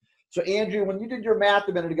 So Andrea, when you did your math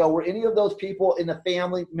a minute ago, were any of those people in the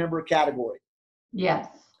family member category? Yes.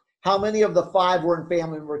 How many of the 5 were in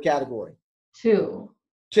family member category? 2.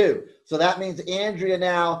 2. So that means Andrea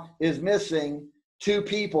now is missing 2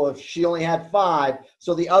 people if she only had 5.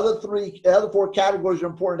 So the other 4 categories are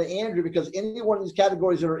important to Andrea, because any one of these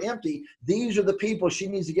categories that are empty, these are the people she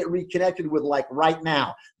needs to get reconnected with, like right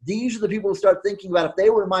now. These are the people to start thinking about, if they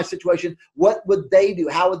were in my situation, what would they do?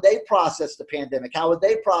 How would they process the pandemic? How would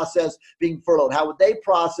they process being furloughed? How would they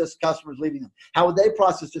process customers leaving them? How would they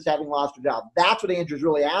process just having lost their job? That's what Andrea's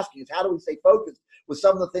really asking, is how do we stay focused with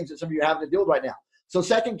some of the things that some of you are having to deal with right now? So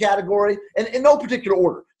second category, and in no particular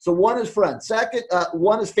order. So 1 is friend. Second,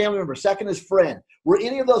 1 is family member. Second is friend. Were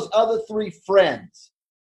any of those other 3 friends?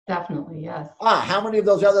 Definitely, yes. How many of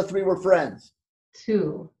those other 3 were friends?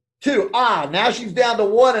 2. 2. Now she's down to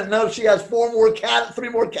 1, and now she has 3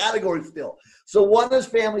 more categories still. So 1 is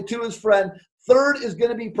family, 2 is friend. Third is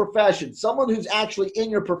going to be profession. Someone who's actually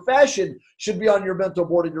in your profession should be on your mental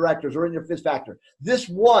board of directors or in your fifth factor. This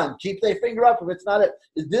 1, keep their finger up if it's not it.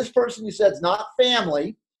 Is this person you said is not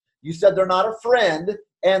family? You said they're not a friend,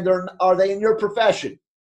 and are they in your profession?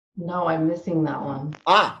 No, I'm missing that one.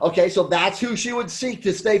 Okay, so that's who she would seek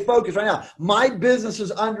to stay focused right now. My business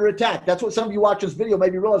is under attack. That's what some of you watching this video may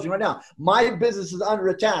be realizing right now. My business is under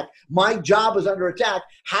attack. My job is under attack.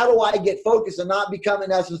 How do I get focused and not become,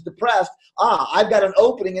 in essence, depressed? I've got an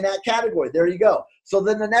opening in that category. There you go. So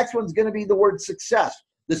then the next one's going to be the word success.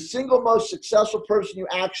 The single most successful person you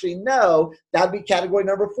actually know, that'd be category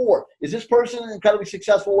number 4. Is this person incredibly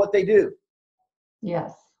successful at what they do?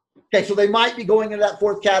 Yes. Okay, so they might be going into that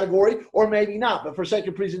 4th category, or maybe not. But for sake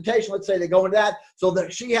of presentation, let's say they go into that. So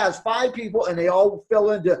that she has 5 people, and they all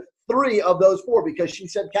fill into 3 of those 4, because she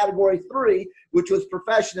said category 3, which was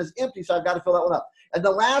profession, is empty. So I've got to fill that one up. And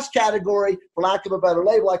the last category, for lack of a better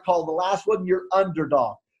label, I call the last one your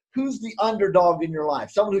underdog. Who's the underdog in your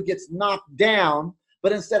life? Someone who gets knocked down,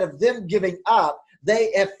 but instead of them giving up,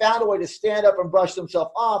 they have found a way to stand up and brush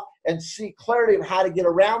themselves off and see clarity of how to get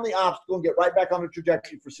around the obstacle and get right back on the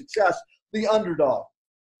trajectory for success, the underdog.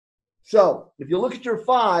 So if you look at your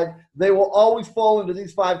 5, they will always fall into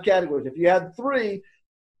these 5 categories. If you had 3,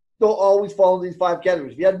 they'll always fall into these 5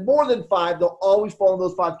 categories. If you had more than 5, they'll always fall in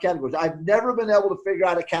those 5 categories. I've never been able to figure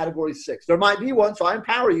out a category 6. There might be one, so I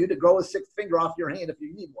empower you to grow a 6th finger off your hand if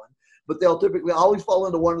you need one, but they'll typically always fall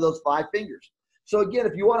into one of those 5 fingers. So again,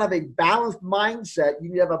 if you want to have a balanced mindset, you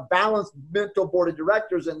need to have a balanced mental board of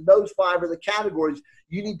directors, and those 5 are the categories.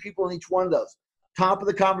 You need people in each one of those. Top of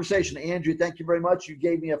the conversation, Andrew, thank you very much. You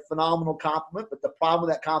gave me a phenomenal compliment, but the problem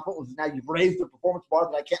with that compliment was now you've raised the performance bar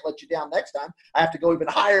that I can't let you down next time. I have to go even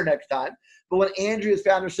higher next time. But when Andrea has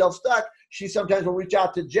found herself stuck, she sometimes will reach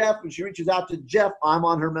out to Jeff. When she reaches out to Jeff, I'm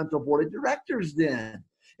on her mental board of directors then.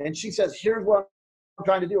 And she says, here's what I'm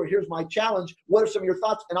trying to do, or here's my challenge. What are some of your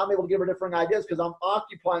thoughts? And I'm able to give her different ideas because I'm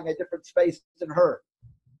occupying a different space than her.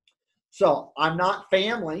 So I'm not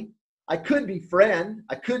family. I could be friend.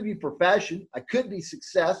 I could be profession. I could be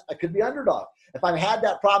success. I could be underdog. If I've had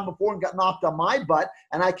that problem before and got knocked on my butt,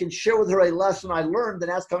 and I can share with her a lesson I learned, then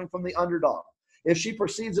that's coming from the underdog. If she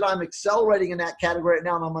perceives that I'm accelerating in that category right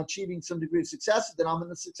now and I'm achieving some degree of success, then I'm in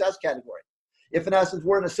the success category. If in essence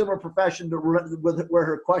we're in a similar profession to where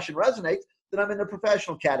her question resonates, then I'm in the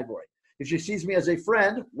professional category. If she sees me as a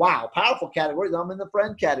friend, wow, powerful category, then I'm in the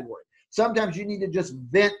friend category. Sometimes you need to just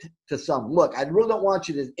vent to someone. Look, I really don't want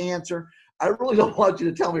you to answer. I really don't want you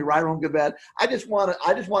to tell me right, wrong, good, bad. I just want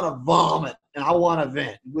to vomit, and I want to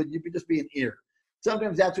vent. Would you just be an ear?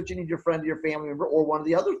 Sometimes that's what you need your friend or your family member or one of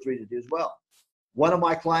the other 3 to do as well. One of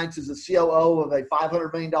my clients is the COO of a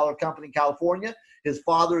 $500 million company in California. His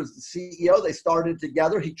father is the CEO. They started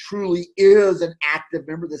together. He truly is an active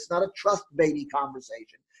member. This is not a trust baby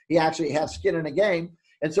conversation. He actually has skin in the game.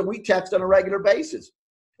 And so we text on a regular basis.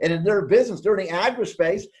 And in their business, they're in the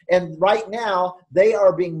agri-space. And right now, they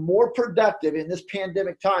are being more productive in this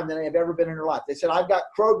pandemic time than they have ever been in their life. They said, I've got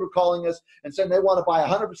Kroger calling us and saying they want to buy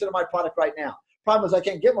 100% of my product right now. Problem is I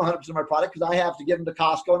can't give them 100% of my product because I have to give them to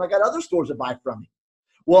Costco and I got other stores that buy from me.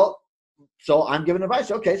 Well, so I'm giving advice.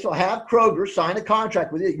 Okay, so have Kroger sign a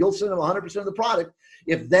contract with you. You'll send them 100% of the product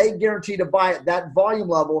if they guarantee to buy at that volume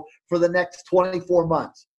level for the next 24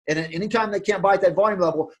 months. And anytime they can't buy at that volume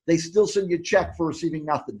level, they still send you a check for receiving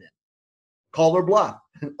nothing then. Call their bluff.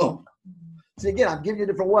 Oh. So again, I'm giving you a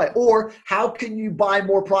different way. Or how can you buy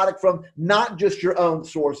more product from not just your own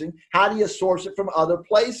sourcing? How do you source it from other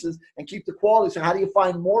places and keep the quality? So how do you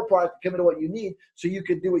find more product to come into what you need so you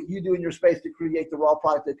can do what you do in your space to create the raw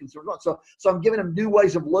product that consumers want? So I'm giving them new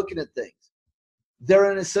ways of looking at things.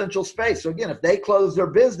 They're an essential space. So again, if they close their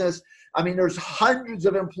business, I mean, there's hundreds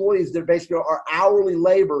of employees that basically are hourly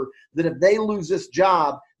labor that if they lose this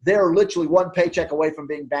job, they're literally one paycheck away from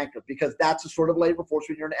being bankrupt, because that's the sort of labor force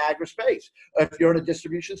when you're in an agri space, if you're in a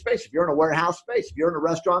distribution space, if you're in a warehouse space, if you're in a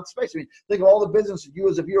restaurant space. I mean, think of all the businesses you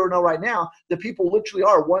as a viewer know right now, the people literally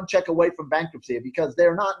are one check away from bankruptcy, because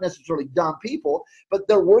they're not necessarily dumb people, but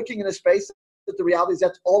they're working in a space that the reality is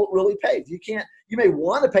that's all it really pays. You may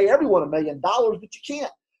want to pay everyone $1 million, but you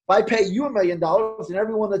can't. If I pay you $1 million and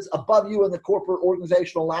everyone that's above you in the corporate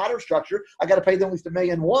organizational ladder structure, I got to pay them at least $1.1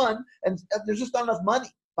 million, and there's just not enough money.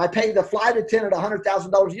 If I pay the flight attendant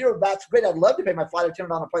 $100,000 a year, that's great. I'd love to pay my flight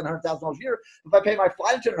attendant on a plane $100,000 a year. If I pay my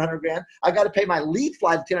flight attendant $100,000, I got to pay my lead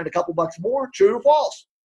flight attendant a couple bucks more. True or false?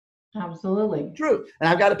 Absolutely. True. And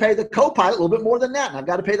I've got to pay the co-pilot a little bit more than that. And I've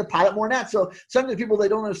got to pay the pilot more than that. So some of the people, they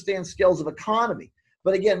don't understand scales of economy.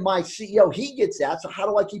 But again, my CEO, he gets that. So how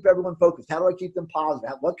do I keep everyone focused? How do I keep them positive?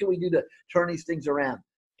 What can we do to turn these things around?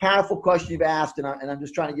 Powerful question you've asked, and I'm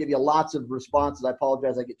just trying to give you lots of responses. I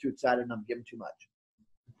apologize. I get too excited and I'm giving too much.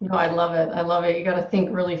 No, I love it. I love it. You got to think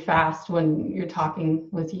really fast when you're talking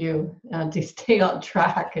with you to stay on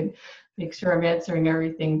track and make sure I'm answering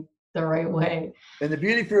everything the right way. And the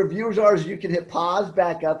beauty for your viewers is you can hit pause,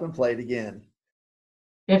 back up, and play it again.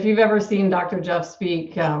 If you've ever seen Dr. Jeff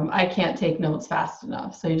speak, I can't take notes fast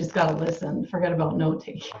enough. So you just got to listen. Forget about note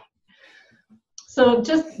taking. So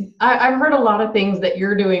I've heard a lot of things that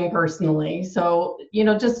you're doing personally. So,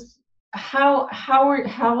 just how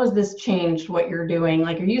has this changed what you're doing?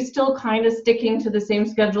 Like, are you still kind of sticking to the same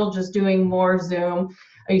schedule, just doing more Zoom?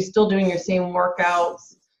 Are you still doing your same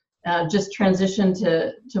workouts? Just transition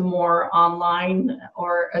to more online,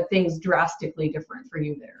 or are things drastically different for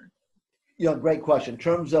you there? Great question. In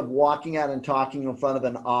terms of walking out and talking in front of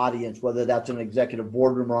an audience, whether that's an executive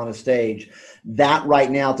boardroom or on a stage, that right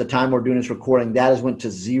now at the time we're doing this recording, that has went to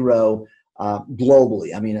zero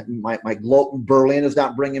globally. I mean, Berlin is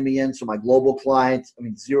not bringing me in, so my global clients,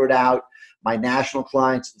 zeroed out. My national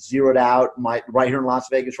clients, zeroed out. My right here in Las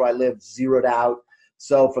Vegas where I live, zeroed out.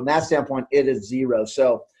 So from that standpoint, it is zero.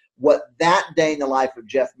 So what that day in the life of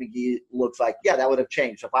Jeff McGee looks like, yeah, that would have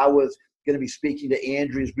changed. So if I was going to be speaking to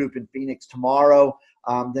Andrea's group in Phoenix tomorrow,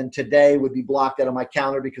 then today would be blocked out of my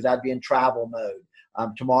calendar because I'd be in travel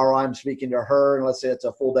mode. Tomorrow I'm speaking to her, and let's say it's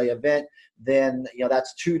a full day event, then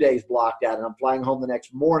that's 2 days blocked out, and I'm flying home the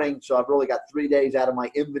next morning. So I've really got 3 days out of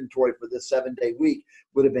my inventory for this 7-day week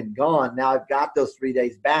would have been gone. Now I've got those 3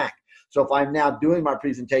 days back. So if I'm now doing my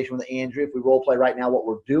presentation with Andrea, if we role play right now what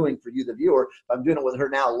we're doing for you, the viewer, if I'm doing it with her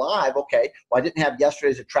now live, okay, well, I didn't have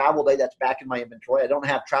yesterday as a travel day, that's back in my inventory. I don't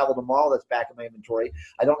have travel tomorrow, that's back in my inventory.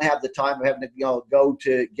 I don't have the time of having to go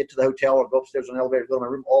to get to the hotel or go upstairs on an elevator, go to my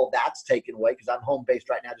room. All of that's taken away because I'm home based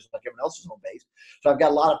right now, just like everyone else is home based. So I've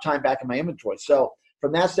got a lot of time back in my inventory. So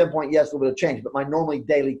from that standpoint, yes, a little bit of change. But my normally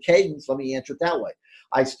daily cadence, let me answer it that way.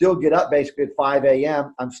 I still get up basically at 5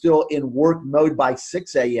 a.m. I'm still in work mode by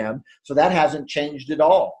 6 a.m. So that hasn't changed at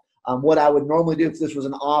all. What I would normally do if this was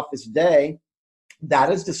an office day,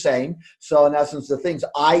 that is the same. So in essence, the things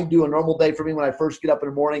I do a normal day for me when I first get up in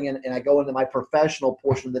the morning and I go into my professional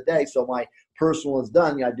portion of the day. So my personal is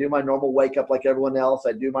done. I do my normal wake up like everyone else.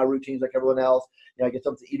 I do my routines like everyone else. I get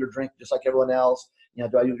something to eat or drink just like everyone else.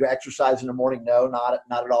 Do I do exercise in the morning? No, not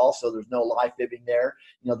at all. So there's no life fibbing there.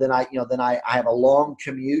 Then I have a long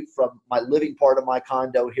commute from my living part of my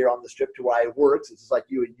condo here on the strip to where I work. So it's just like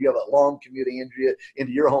you have a long commute, Andrea,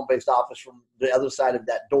 into your home-based office from the other side of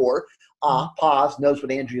that door. Pause, knows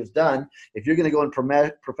what Andrea's done. If you're going to go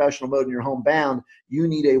in professional mode and you're homebound, you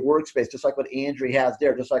need a workspace, just like what Andrea has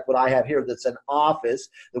there, just like what I have here, that's an office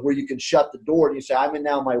where you can shut the door and you say, I'm in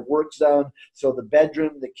now my work zone. So the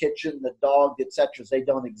bedroom, the kitchen, the dog, etc., they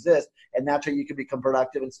don't exist. And that's how you can become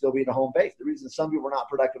productive and still be in a home base. The reason some people are not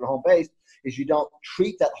productive at home base is you don't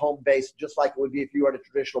treat that home base just like it would be if you were at a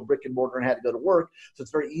traditional brick and mortar and had to go to work. So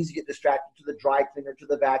it's very easy to get distracted to the dry cleaner, to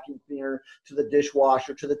the vacuum cleaner, to the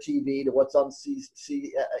dishwasher, to the TV, to what's on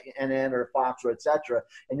CNN or Fox or etc.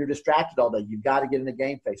 And you're distracted all day. You've got to get in the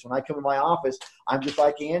game face. When I come in my office, I'm just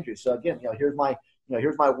like Andrew. So again, here's my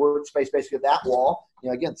workspace, basically that wall.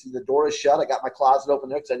 Again, see the door is shut. I got my closet open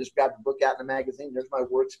there because I just grabbed a book out in a magazine. There's my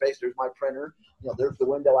workspace. There's my printer. There's the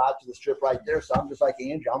window out to the strip right there. So I'm just like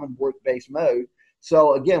Andrew. I'm in work-based mode.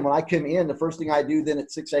 So again, when I come in, the first thing I do then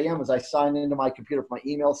at 6 a.m. is I sign into my computer for my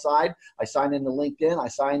email side. I sign into LinkedIn. I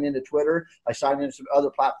sign into Twitter. I sign into some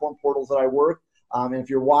other platform portals that I work. And if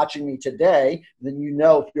you're watching me today, then you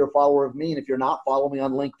know if you're a follower of me. And if you're not, follow me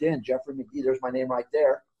on LinkedIn. Jeffrey McGee, there's my name right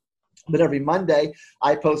there. But every Monday,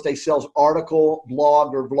 I post a sales article,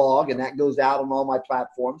 blog, or vlog, and that goes out on all my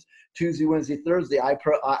platforms. Tuesday, Wednesday, Thursday, I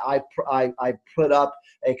put up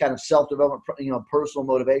a kind of self-development, personal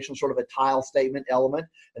motivation, sort of a tile statement element.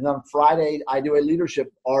 And then on Friday, I do a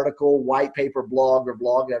leadership article, white paper, blog, or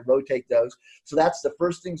vlog, and I rotate those. So that's the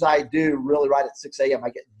first things I do really right at 6 a.m. I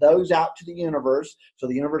get those out to the universe so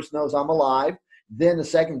the universe knows I'm alive. Then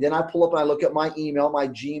I pull up and I look at my email, my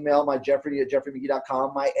Gmail, my Jeffrey at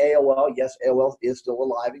jeffreymcgee.com, my AOL. Yes, AOL is still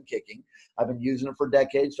alive and kicking. I've been using it for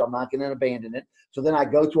decades, so I'm not going to abandon it. So then I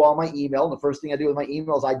go to all my email, and the first thing I do with my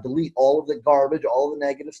email is I delete all of the garbage, all of the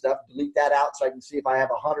negative stuff, delete that out so I can see if I have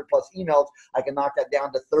 100 plus emails, I can knock that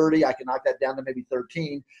down to 30. I can knock that down to maybe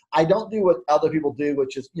 13. I don't do what other people do,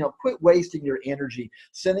 which is, quit wasting your energy,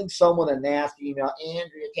 sending someone a nasty email.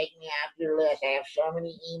 Andrea, take me off your list. I have so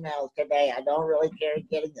many emails today. I don't really care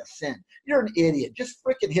getting a send. You're an idiot. Just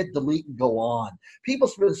freaking hit delete and go on. People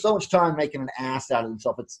spend so much time making an ass out of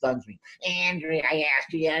themselves. It stuns me. Andrea, I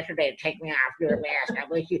asked you yesterday to take me off your list. I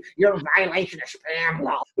wish you're in violation of spam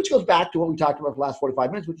law. Which goes back to what we talked about for the last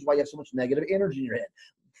 45 minutes, which is why you have so much negative energy in your head.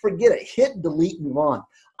 Forget it. Hit delete and move on.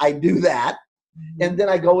 I do that, and then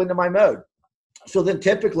I go into my mode. So then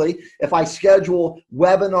typically, if I schedule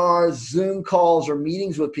webinars, Zoom calls, or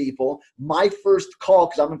meetings with people, my first call,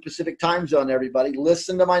 because I'm in Pacific time zone, everybody,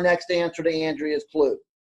 listen to my next answer to Andrea's clue.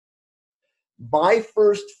 My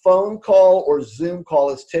first phone call or Zoom call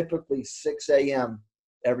is typically 6 a.m.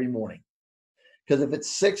 every morning. Because if it's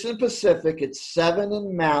 6 in Pacific, it's 7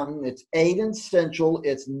 in Mountain, it's 8 in Central,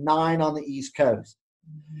 it's 9 on the East Coast.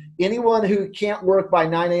 Anyone who can't work by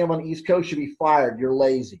 9 a.m. on the East Coast should be fired. You're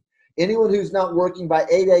lazy. Anyone who's not working by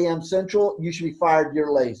 8 a.m. Central, you should be fired.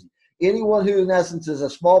 You're lazy. Anyone who, in essence, is a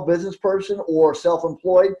small business person or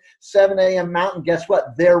self-employed, 7 a.m. Mountain, guess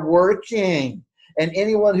what? They're working. And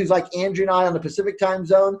anyone who's like Andrew and I on the Pacific time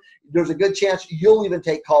zone, there's a good chance you'll even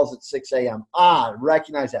take calls at 6 a.m.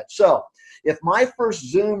 Recognize that. So if my first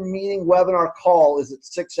Zoom meeting, webinar call is at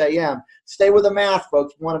 6 a.m., stay with the math,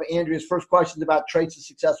 folks. One of Andrea's first questions about traits of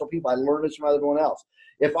successful people. I learned this from everyone else.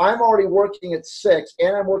 If I'm already working at 6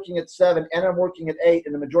 and I'm working at 7 and I'm working at 8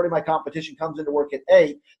 and the majority of my competition comes into work at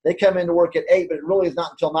 8, they come into work at 8, but it really is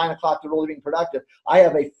not until 9 o'clock they're really being productive. I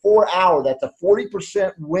have a 4-hour, that's a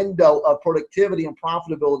 40% window of productivity and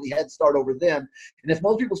profitability head start over them. And if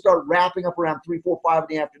most people start wrapping up around 3, 4, 5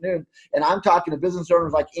 in the afternoon, and I'm talking to business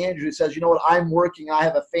owners like Andrew who says, you know what, I'm working, I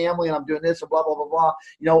have a family and I'm doing this and blah, blah, blah, blah.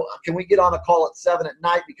 Can we get on a call at 7 at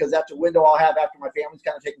night because that's a window I'll have after my family's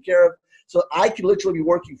kind of taken care of. So I could literally be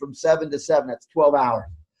working from 7 to 7. That's 12 hours.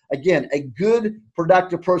 Again, a good,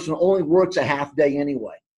 productive person only works a half day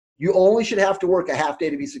anyway. You only should have to work a half day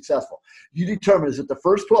to be successful. You determine, is it the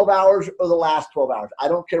first 12 hours or the last 12 hours? I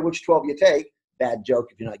don't care which 12 you take. Bad joke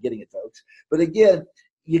if you're not getting it, folks. But again,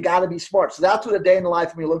 you got to be smart. So that's what a day in the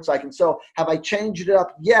life for me looks like. And so have I changed it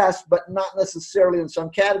up? Yes, but not necessarily in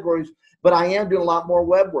some categories. But I am doing a lot more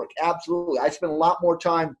web work. Absolutely. I spend a lot more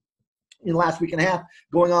time in the last week and a half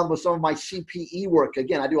going on with some of my CPE work.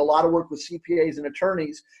 Again, I do a lot of work with CPAs and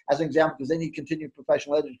attorneys as an example because they need continued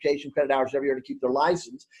professional education credit hours every year to keep their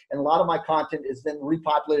license. And a lot of my content is then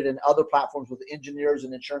repopulated in other platforms with engineers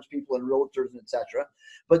and insurance people and realtors and et cetera.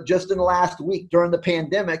 But just in the last week during the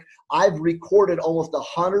pandemic, I've recorded almost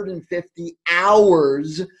 150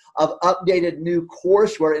 hours of updated new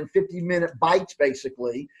courseware in 50-minute bites,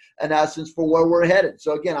 basically, in essence, for where we're headed.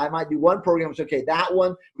 So again, I might do one program. It's okay, that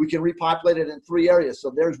one, we can repopulate it in 3 areas.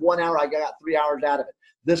 So there's 1 hour, I got 3 hours out of it.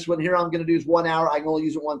 This one here I'm going to do is 1 hour. I can only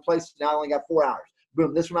use it one place. Now I only got 4 hours.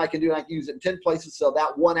 Boom, this one I can do, and I can use it in 10 places. So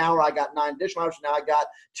that 1 hour, I got 9 additional hours. So now I got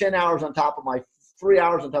 10 hours on top of my 3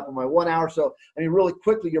 hours on top of my 1 hour. So, I mean, really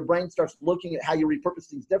quickly, your brain starts looking at how you repurpose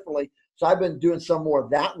things differently. So I've been doing some more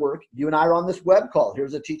of that work. You and I are on this web call.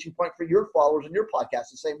 Here's a teaching point for your followers and your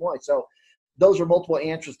podcast the same way. So those are multiple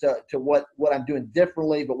answers to what I'm doing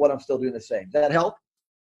differently, but what I'm still doing the same. Does that help?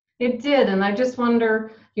 It did. And I just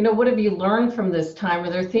wonder, what have you learned from this time?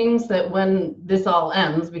 Are there things that when this all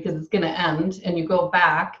ends, because it's going to end, and you go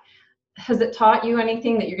back, has it taught you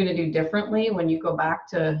anything that you're going to do differently when you go back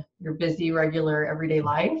to your busy, regular, everyday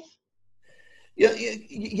life? Yeah,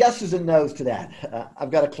 yeses and nos to that.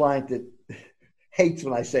 I've got a client that hates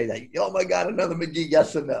when I say that. Oh my God, another McGee,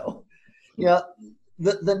 yes and no.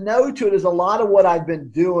 The no to it is a lot of what I've been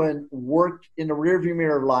doing worked in the rearview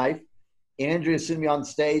mirror of life, Andrea sent me on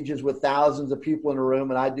stages with thousands of people in a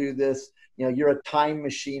room, and I do this. You know, you're a time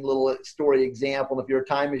machine, little story example. If you're a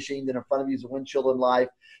time machine, then in front of you is a windshield in life.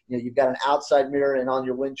 You know, you've got an outside mirror, and on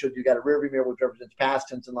your windshield, you've got a rearview mirror, which represents past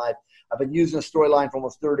tense in life. I've been using a storyline for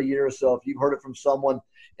almost 30 years. So if you've heard it from someone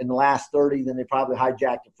in the last 30, then they probably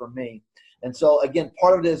hijacked it from me. And so, again,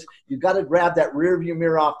 part of it is you've got to grab that rear view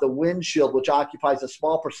mirror off the windshield, which occupies a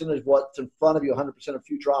small percentage of what's in front of you, 100% of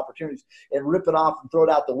future opportunities, and rip it off and throw it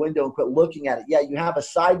out the window and quit looking at it. Yeah, you have a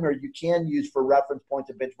side mirror you can use for reference points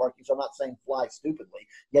and benchmarking, so I'm not saying fly stupidly.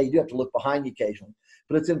 Yeah, you do have to look behind you occasionally,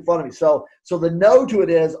 but it's in front of me. So the no to it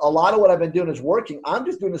is a lot of what I've been doing is working. I'm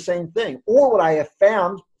just doing the same thing. Or what I have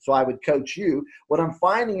found, so I would coach you, what I'm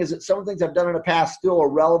finding is that some of the things I've done in the past still are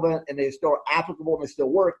relevant and they still are applicable and they still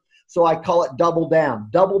work. So I call it double down.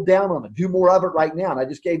 Double down on it. Do more of it right now. And I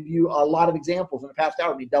just gave you a lot of examples in the past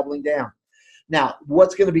hour of me doubling down. Now,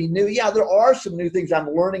 what's going to be new? Yeah, there are some new things I'm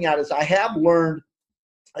learning out. As I have learned,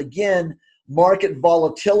 again, market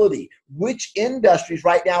volatility. Which industries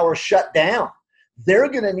right now are shut down? They're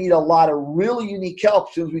going to need a lot of really unique help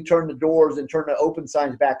as soon as we turn the doors and turn the open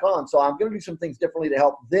signs back on. So I'm going to do some things differently to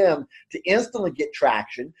help them to instantly get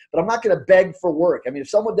traction. But I'm not going to beg for work. I mean, if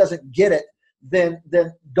someone doesn't get it, then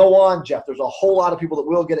go on, Jeff. There's a whole lot of people that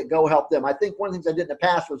will get it. Go help them. I think one of the things I did in the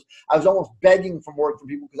past was I was almost begging for work from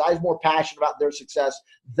people because I was more passionate about their success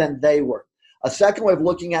than they were. A second way of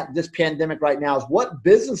looking at this pandemic right now is what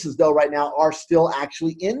businesses, though, right now are still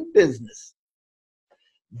actually in business.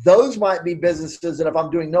 Those might be businesses that if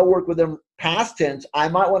I'm doing no work with them past tense, I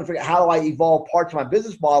might want to figure out how do I evolve parts of my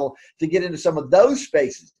business model to get into some of those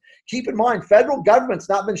spaces. Keep in mind, federal government's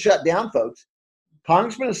not been shut down, folks.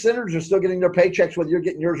 Congressmen and senators are still getting their paychecks whether you're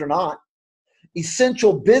getting yours or not.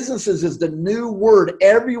 Essential businesses is the new word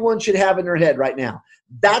everyone should have in their head right now.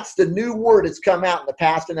 That's the new word that's come out in the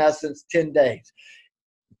past, in essence, 10 days.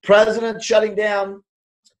 President shutting down,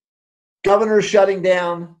 governors shutting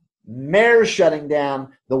down, mayors shutting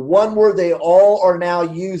down. The one word they all are now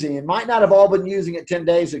using, and might not have all been using it 10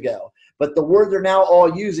 days ago, but the word they're now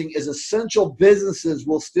all using is essential businesses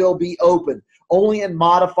will still be open, only in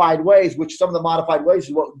modified ways, which some of the modified ways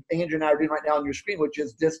is what Andrew and I are doing right now on your screen, which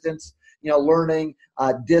is distance, learning,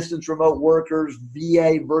 distance remote workers,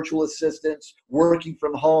 VA, virtual assistants, working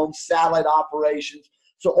from home, satellite operations.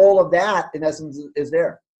 So all of that, in essence, is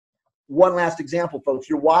there. One last example, folks.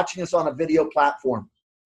 You're watching us on a video platform.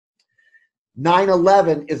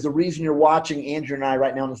 9/11 is the reason you're watching Andrew and I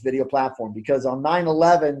right now on this video platform, because on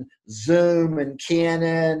 9/11, Zoom and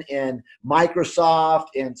Canon and Microsoft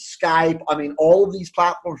and Skype, I mean, all of these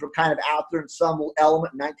platforms were kind of out there in some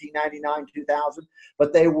element in 1999, 2000,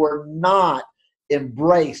 but they were not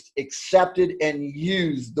embraced, accepted, and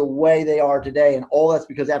used the way they are today. And all that's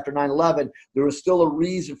because after 9/11, there was still a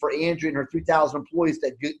reason for Andrea and her 3,000 employees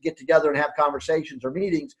to get together and have conversations or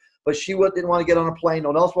meetings, but she didn't want to get on a plane. No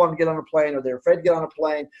one else wanted to get on a plane, or they're afraid to get on a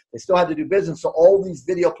plane. They still had to do business. So all these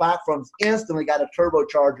video platforms instantly got a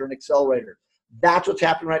turbocharger and accelerator. That's what's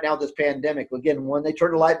happening right now with this pandemic. Again, when they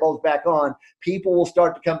turn the light bulbs back on, people will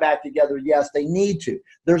start to come back together. Yes, they need to.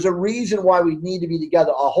 There's a reason why we need to be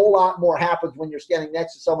together. A whole lot more happens when you're standing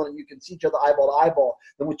next to someone and you can see each other eyeball to eyeball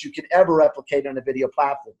than what you can ever replicate on a video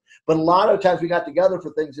platform. But a lot of times we got together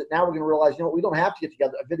for things that now we're going to realize, we don't have to get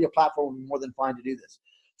together. A video platform would be more than fine to do this.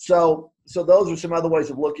 So those are some other ways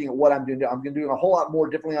of looking at what I'm doing. I'm going to do a whole lot more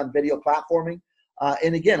differently on video platforming.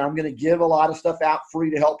 And again, I'm going to give a lot of stuff out free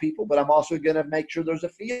to help people, but I'm also going to make sure there's a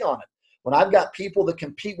fee on it. When I've got people that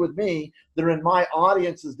compete with me that are in my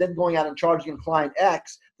audiences, then going out and charging client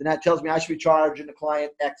X, then that tells me I should be charging the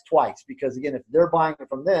client X twice. Because again, if they're buying it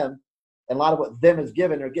from them, and a lot of what them is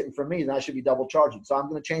given, they're getting from me, then I should be double charging. So I'm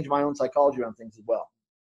going to change my own psychology around things as well.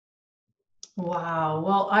 Wow.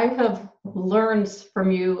 Well, I have learned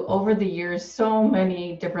from you over the years so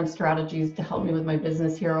many different strategies to help me with my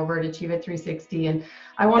business here over at Achieve It 360. And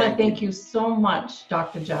I want to thank you so much,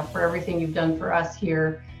 Dr. Jeff, for everything you've done for us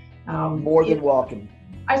here. More than welcome.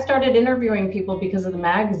 I started interviewing people because of the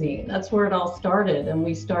magazine. That's where it all started. And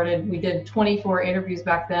we did 24 interviews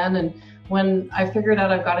back then. And when I figured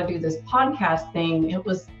out I've got to do this podcast thing, it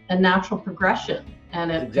was a natural progression. And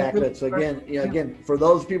exactly. Really, so again, for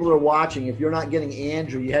those people that are watching, if you're not getting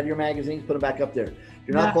Andrew, you had your magazines, put them back up there. If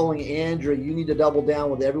you're not following Andrew, you need to double down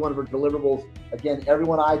with every one of her deliverables. Again,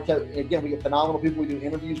 we get phenomenal people. We do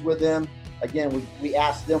interviews with them. Again, we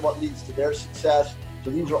ask them what leads to their success. So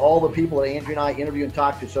these are all the people that Andrew and I interview and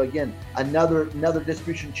talk to. So again, another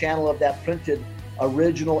distribution channel of that printed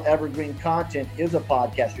original evergreen content is a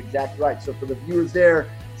podcast. You're exactly right. So for the viewers there,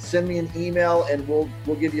 send me an email, and we'll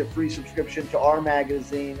give you a free subscription to our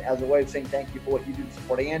magazine as a way of saying thank you for what you do to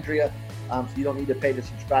support Andrea. So you don't need to pay to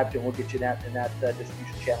subscribe to it. We'll get you in that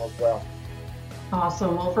distribution channel as well.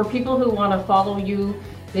 Awesome. Well, for people who want to follow you,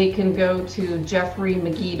 they can go to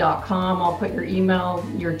jeffreymcgee.com. I'll put your email,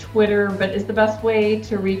 your Twitter, but is the best way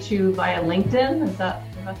to reach you via LinkedIn? Is that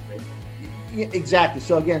the best way? Yeah, exactly.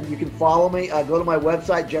 So again, you can follow me. Go to my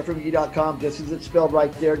website, jeffreymcgee.com, just as it's spelled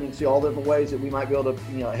right there, and you can see all the different ways that we might be able to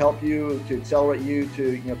help you, to accelerate you,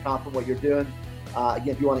 to compliment what you're doing. Again,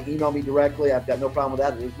 if you want to email me directly, I've got no problem with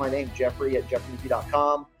that. It is my name, Jeffrey at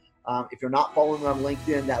jeffreymcgee.com. If you're not following me on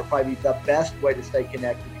LinkedIn, that would probably be the best way to stay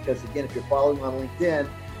connected, because again, if you're following me on LinkedIn,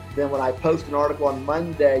 then when I post an article on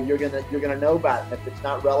Monday, you're gonna know about it. If it's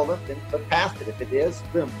not relevant, then put past it. If it is,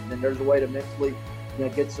 boom, then there's a way to mentally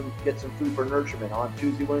get some food for nourishment on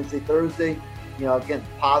Tuesday, Wednesday, Thursday. Again,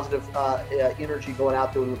 positive energy going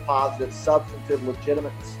out there with positive, substantive,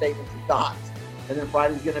 legitimate statements and thoughts. And then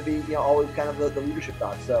Friday's going to be always kind of the leadership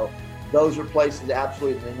thoughts. So those are places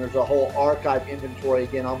absolutely. And there's a whole archive inventory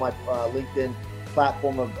again on my LinkedIn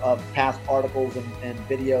platform of past articles and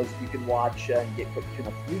videos you can watch and get quick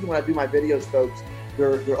tune-ups. Usually when I do my videos, folks,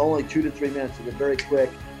 they're only 2 to 3 minutes, so they're very quick,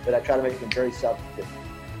 but I try to make them very substantive.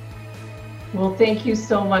 Well, thank you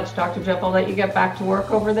so much, Dr. Jeff. I'll let you get back to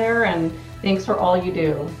work over there, and thanks for all you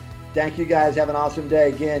do. Thank you, guys. Have an awesome day.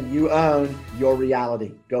 Again, you own your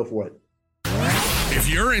reality. Go for it. If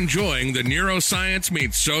you're enjoying the Neuroscience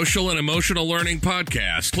Meets Social and Emotional Learning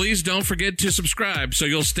podcast, please don't forget to subscribe so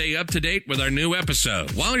you'll stay up to date with our new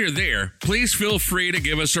episode. While you're there, please feel free to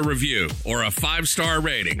give us a review or a 5-star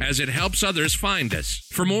rating, as it helps others find us.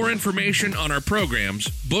 For more information on our programs,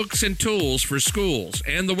 books, and tools for schools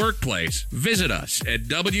and the workplace, visit us at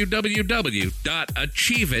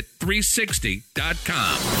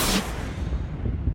www.achieveit360.com.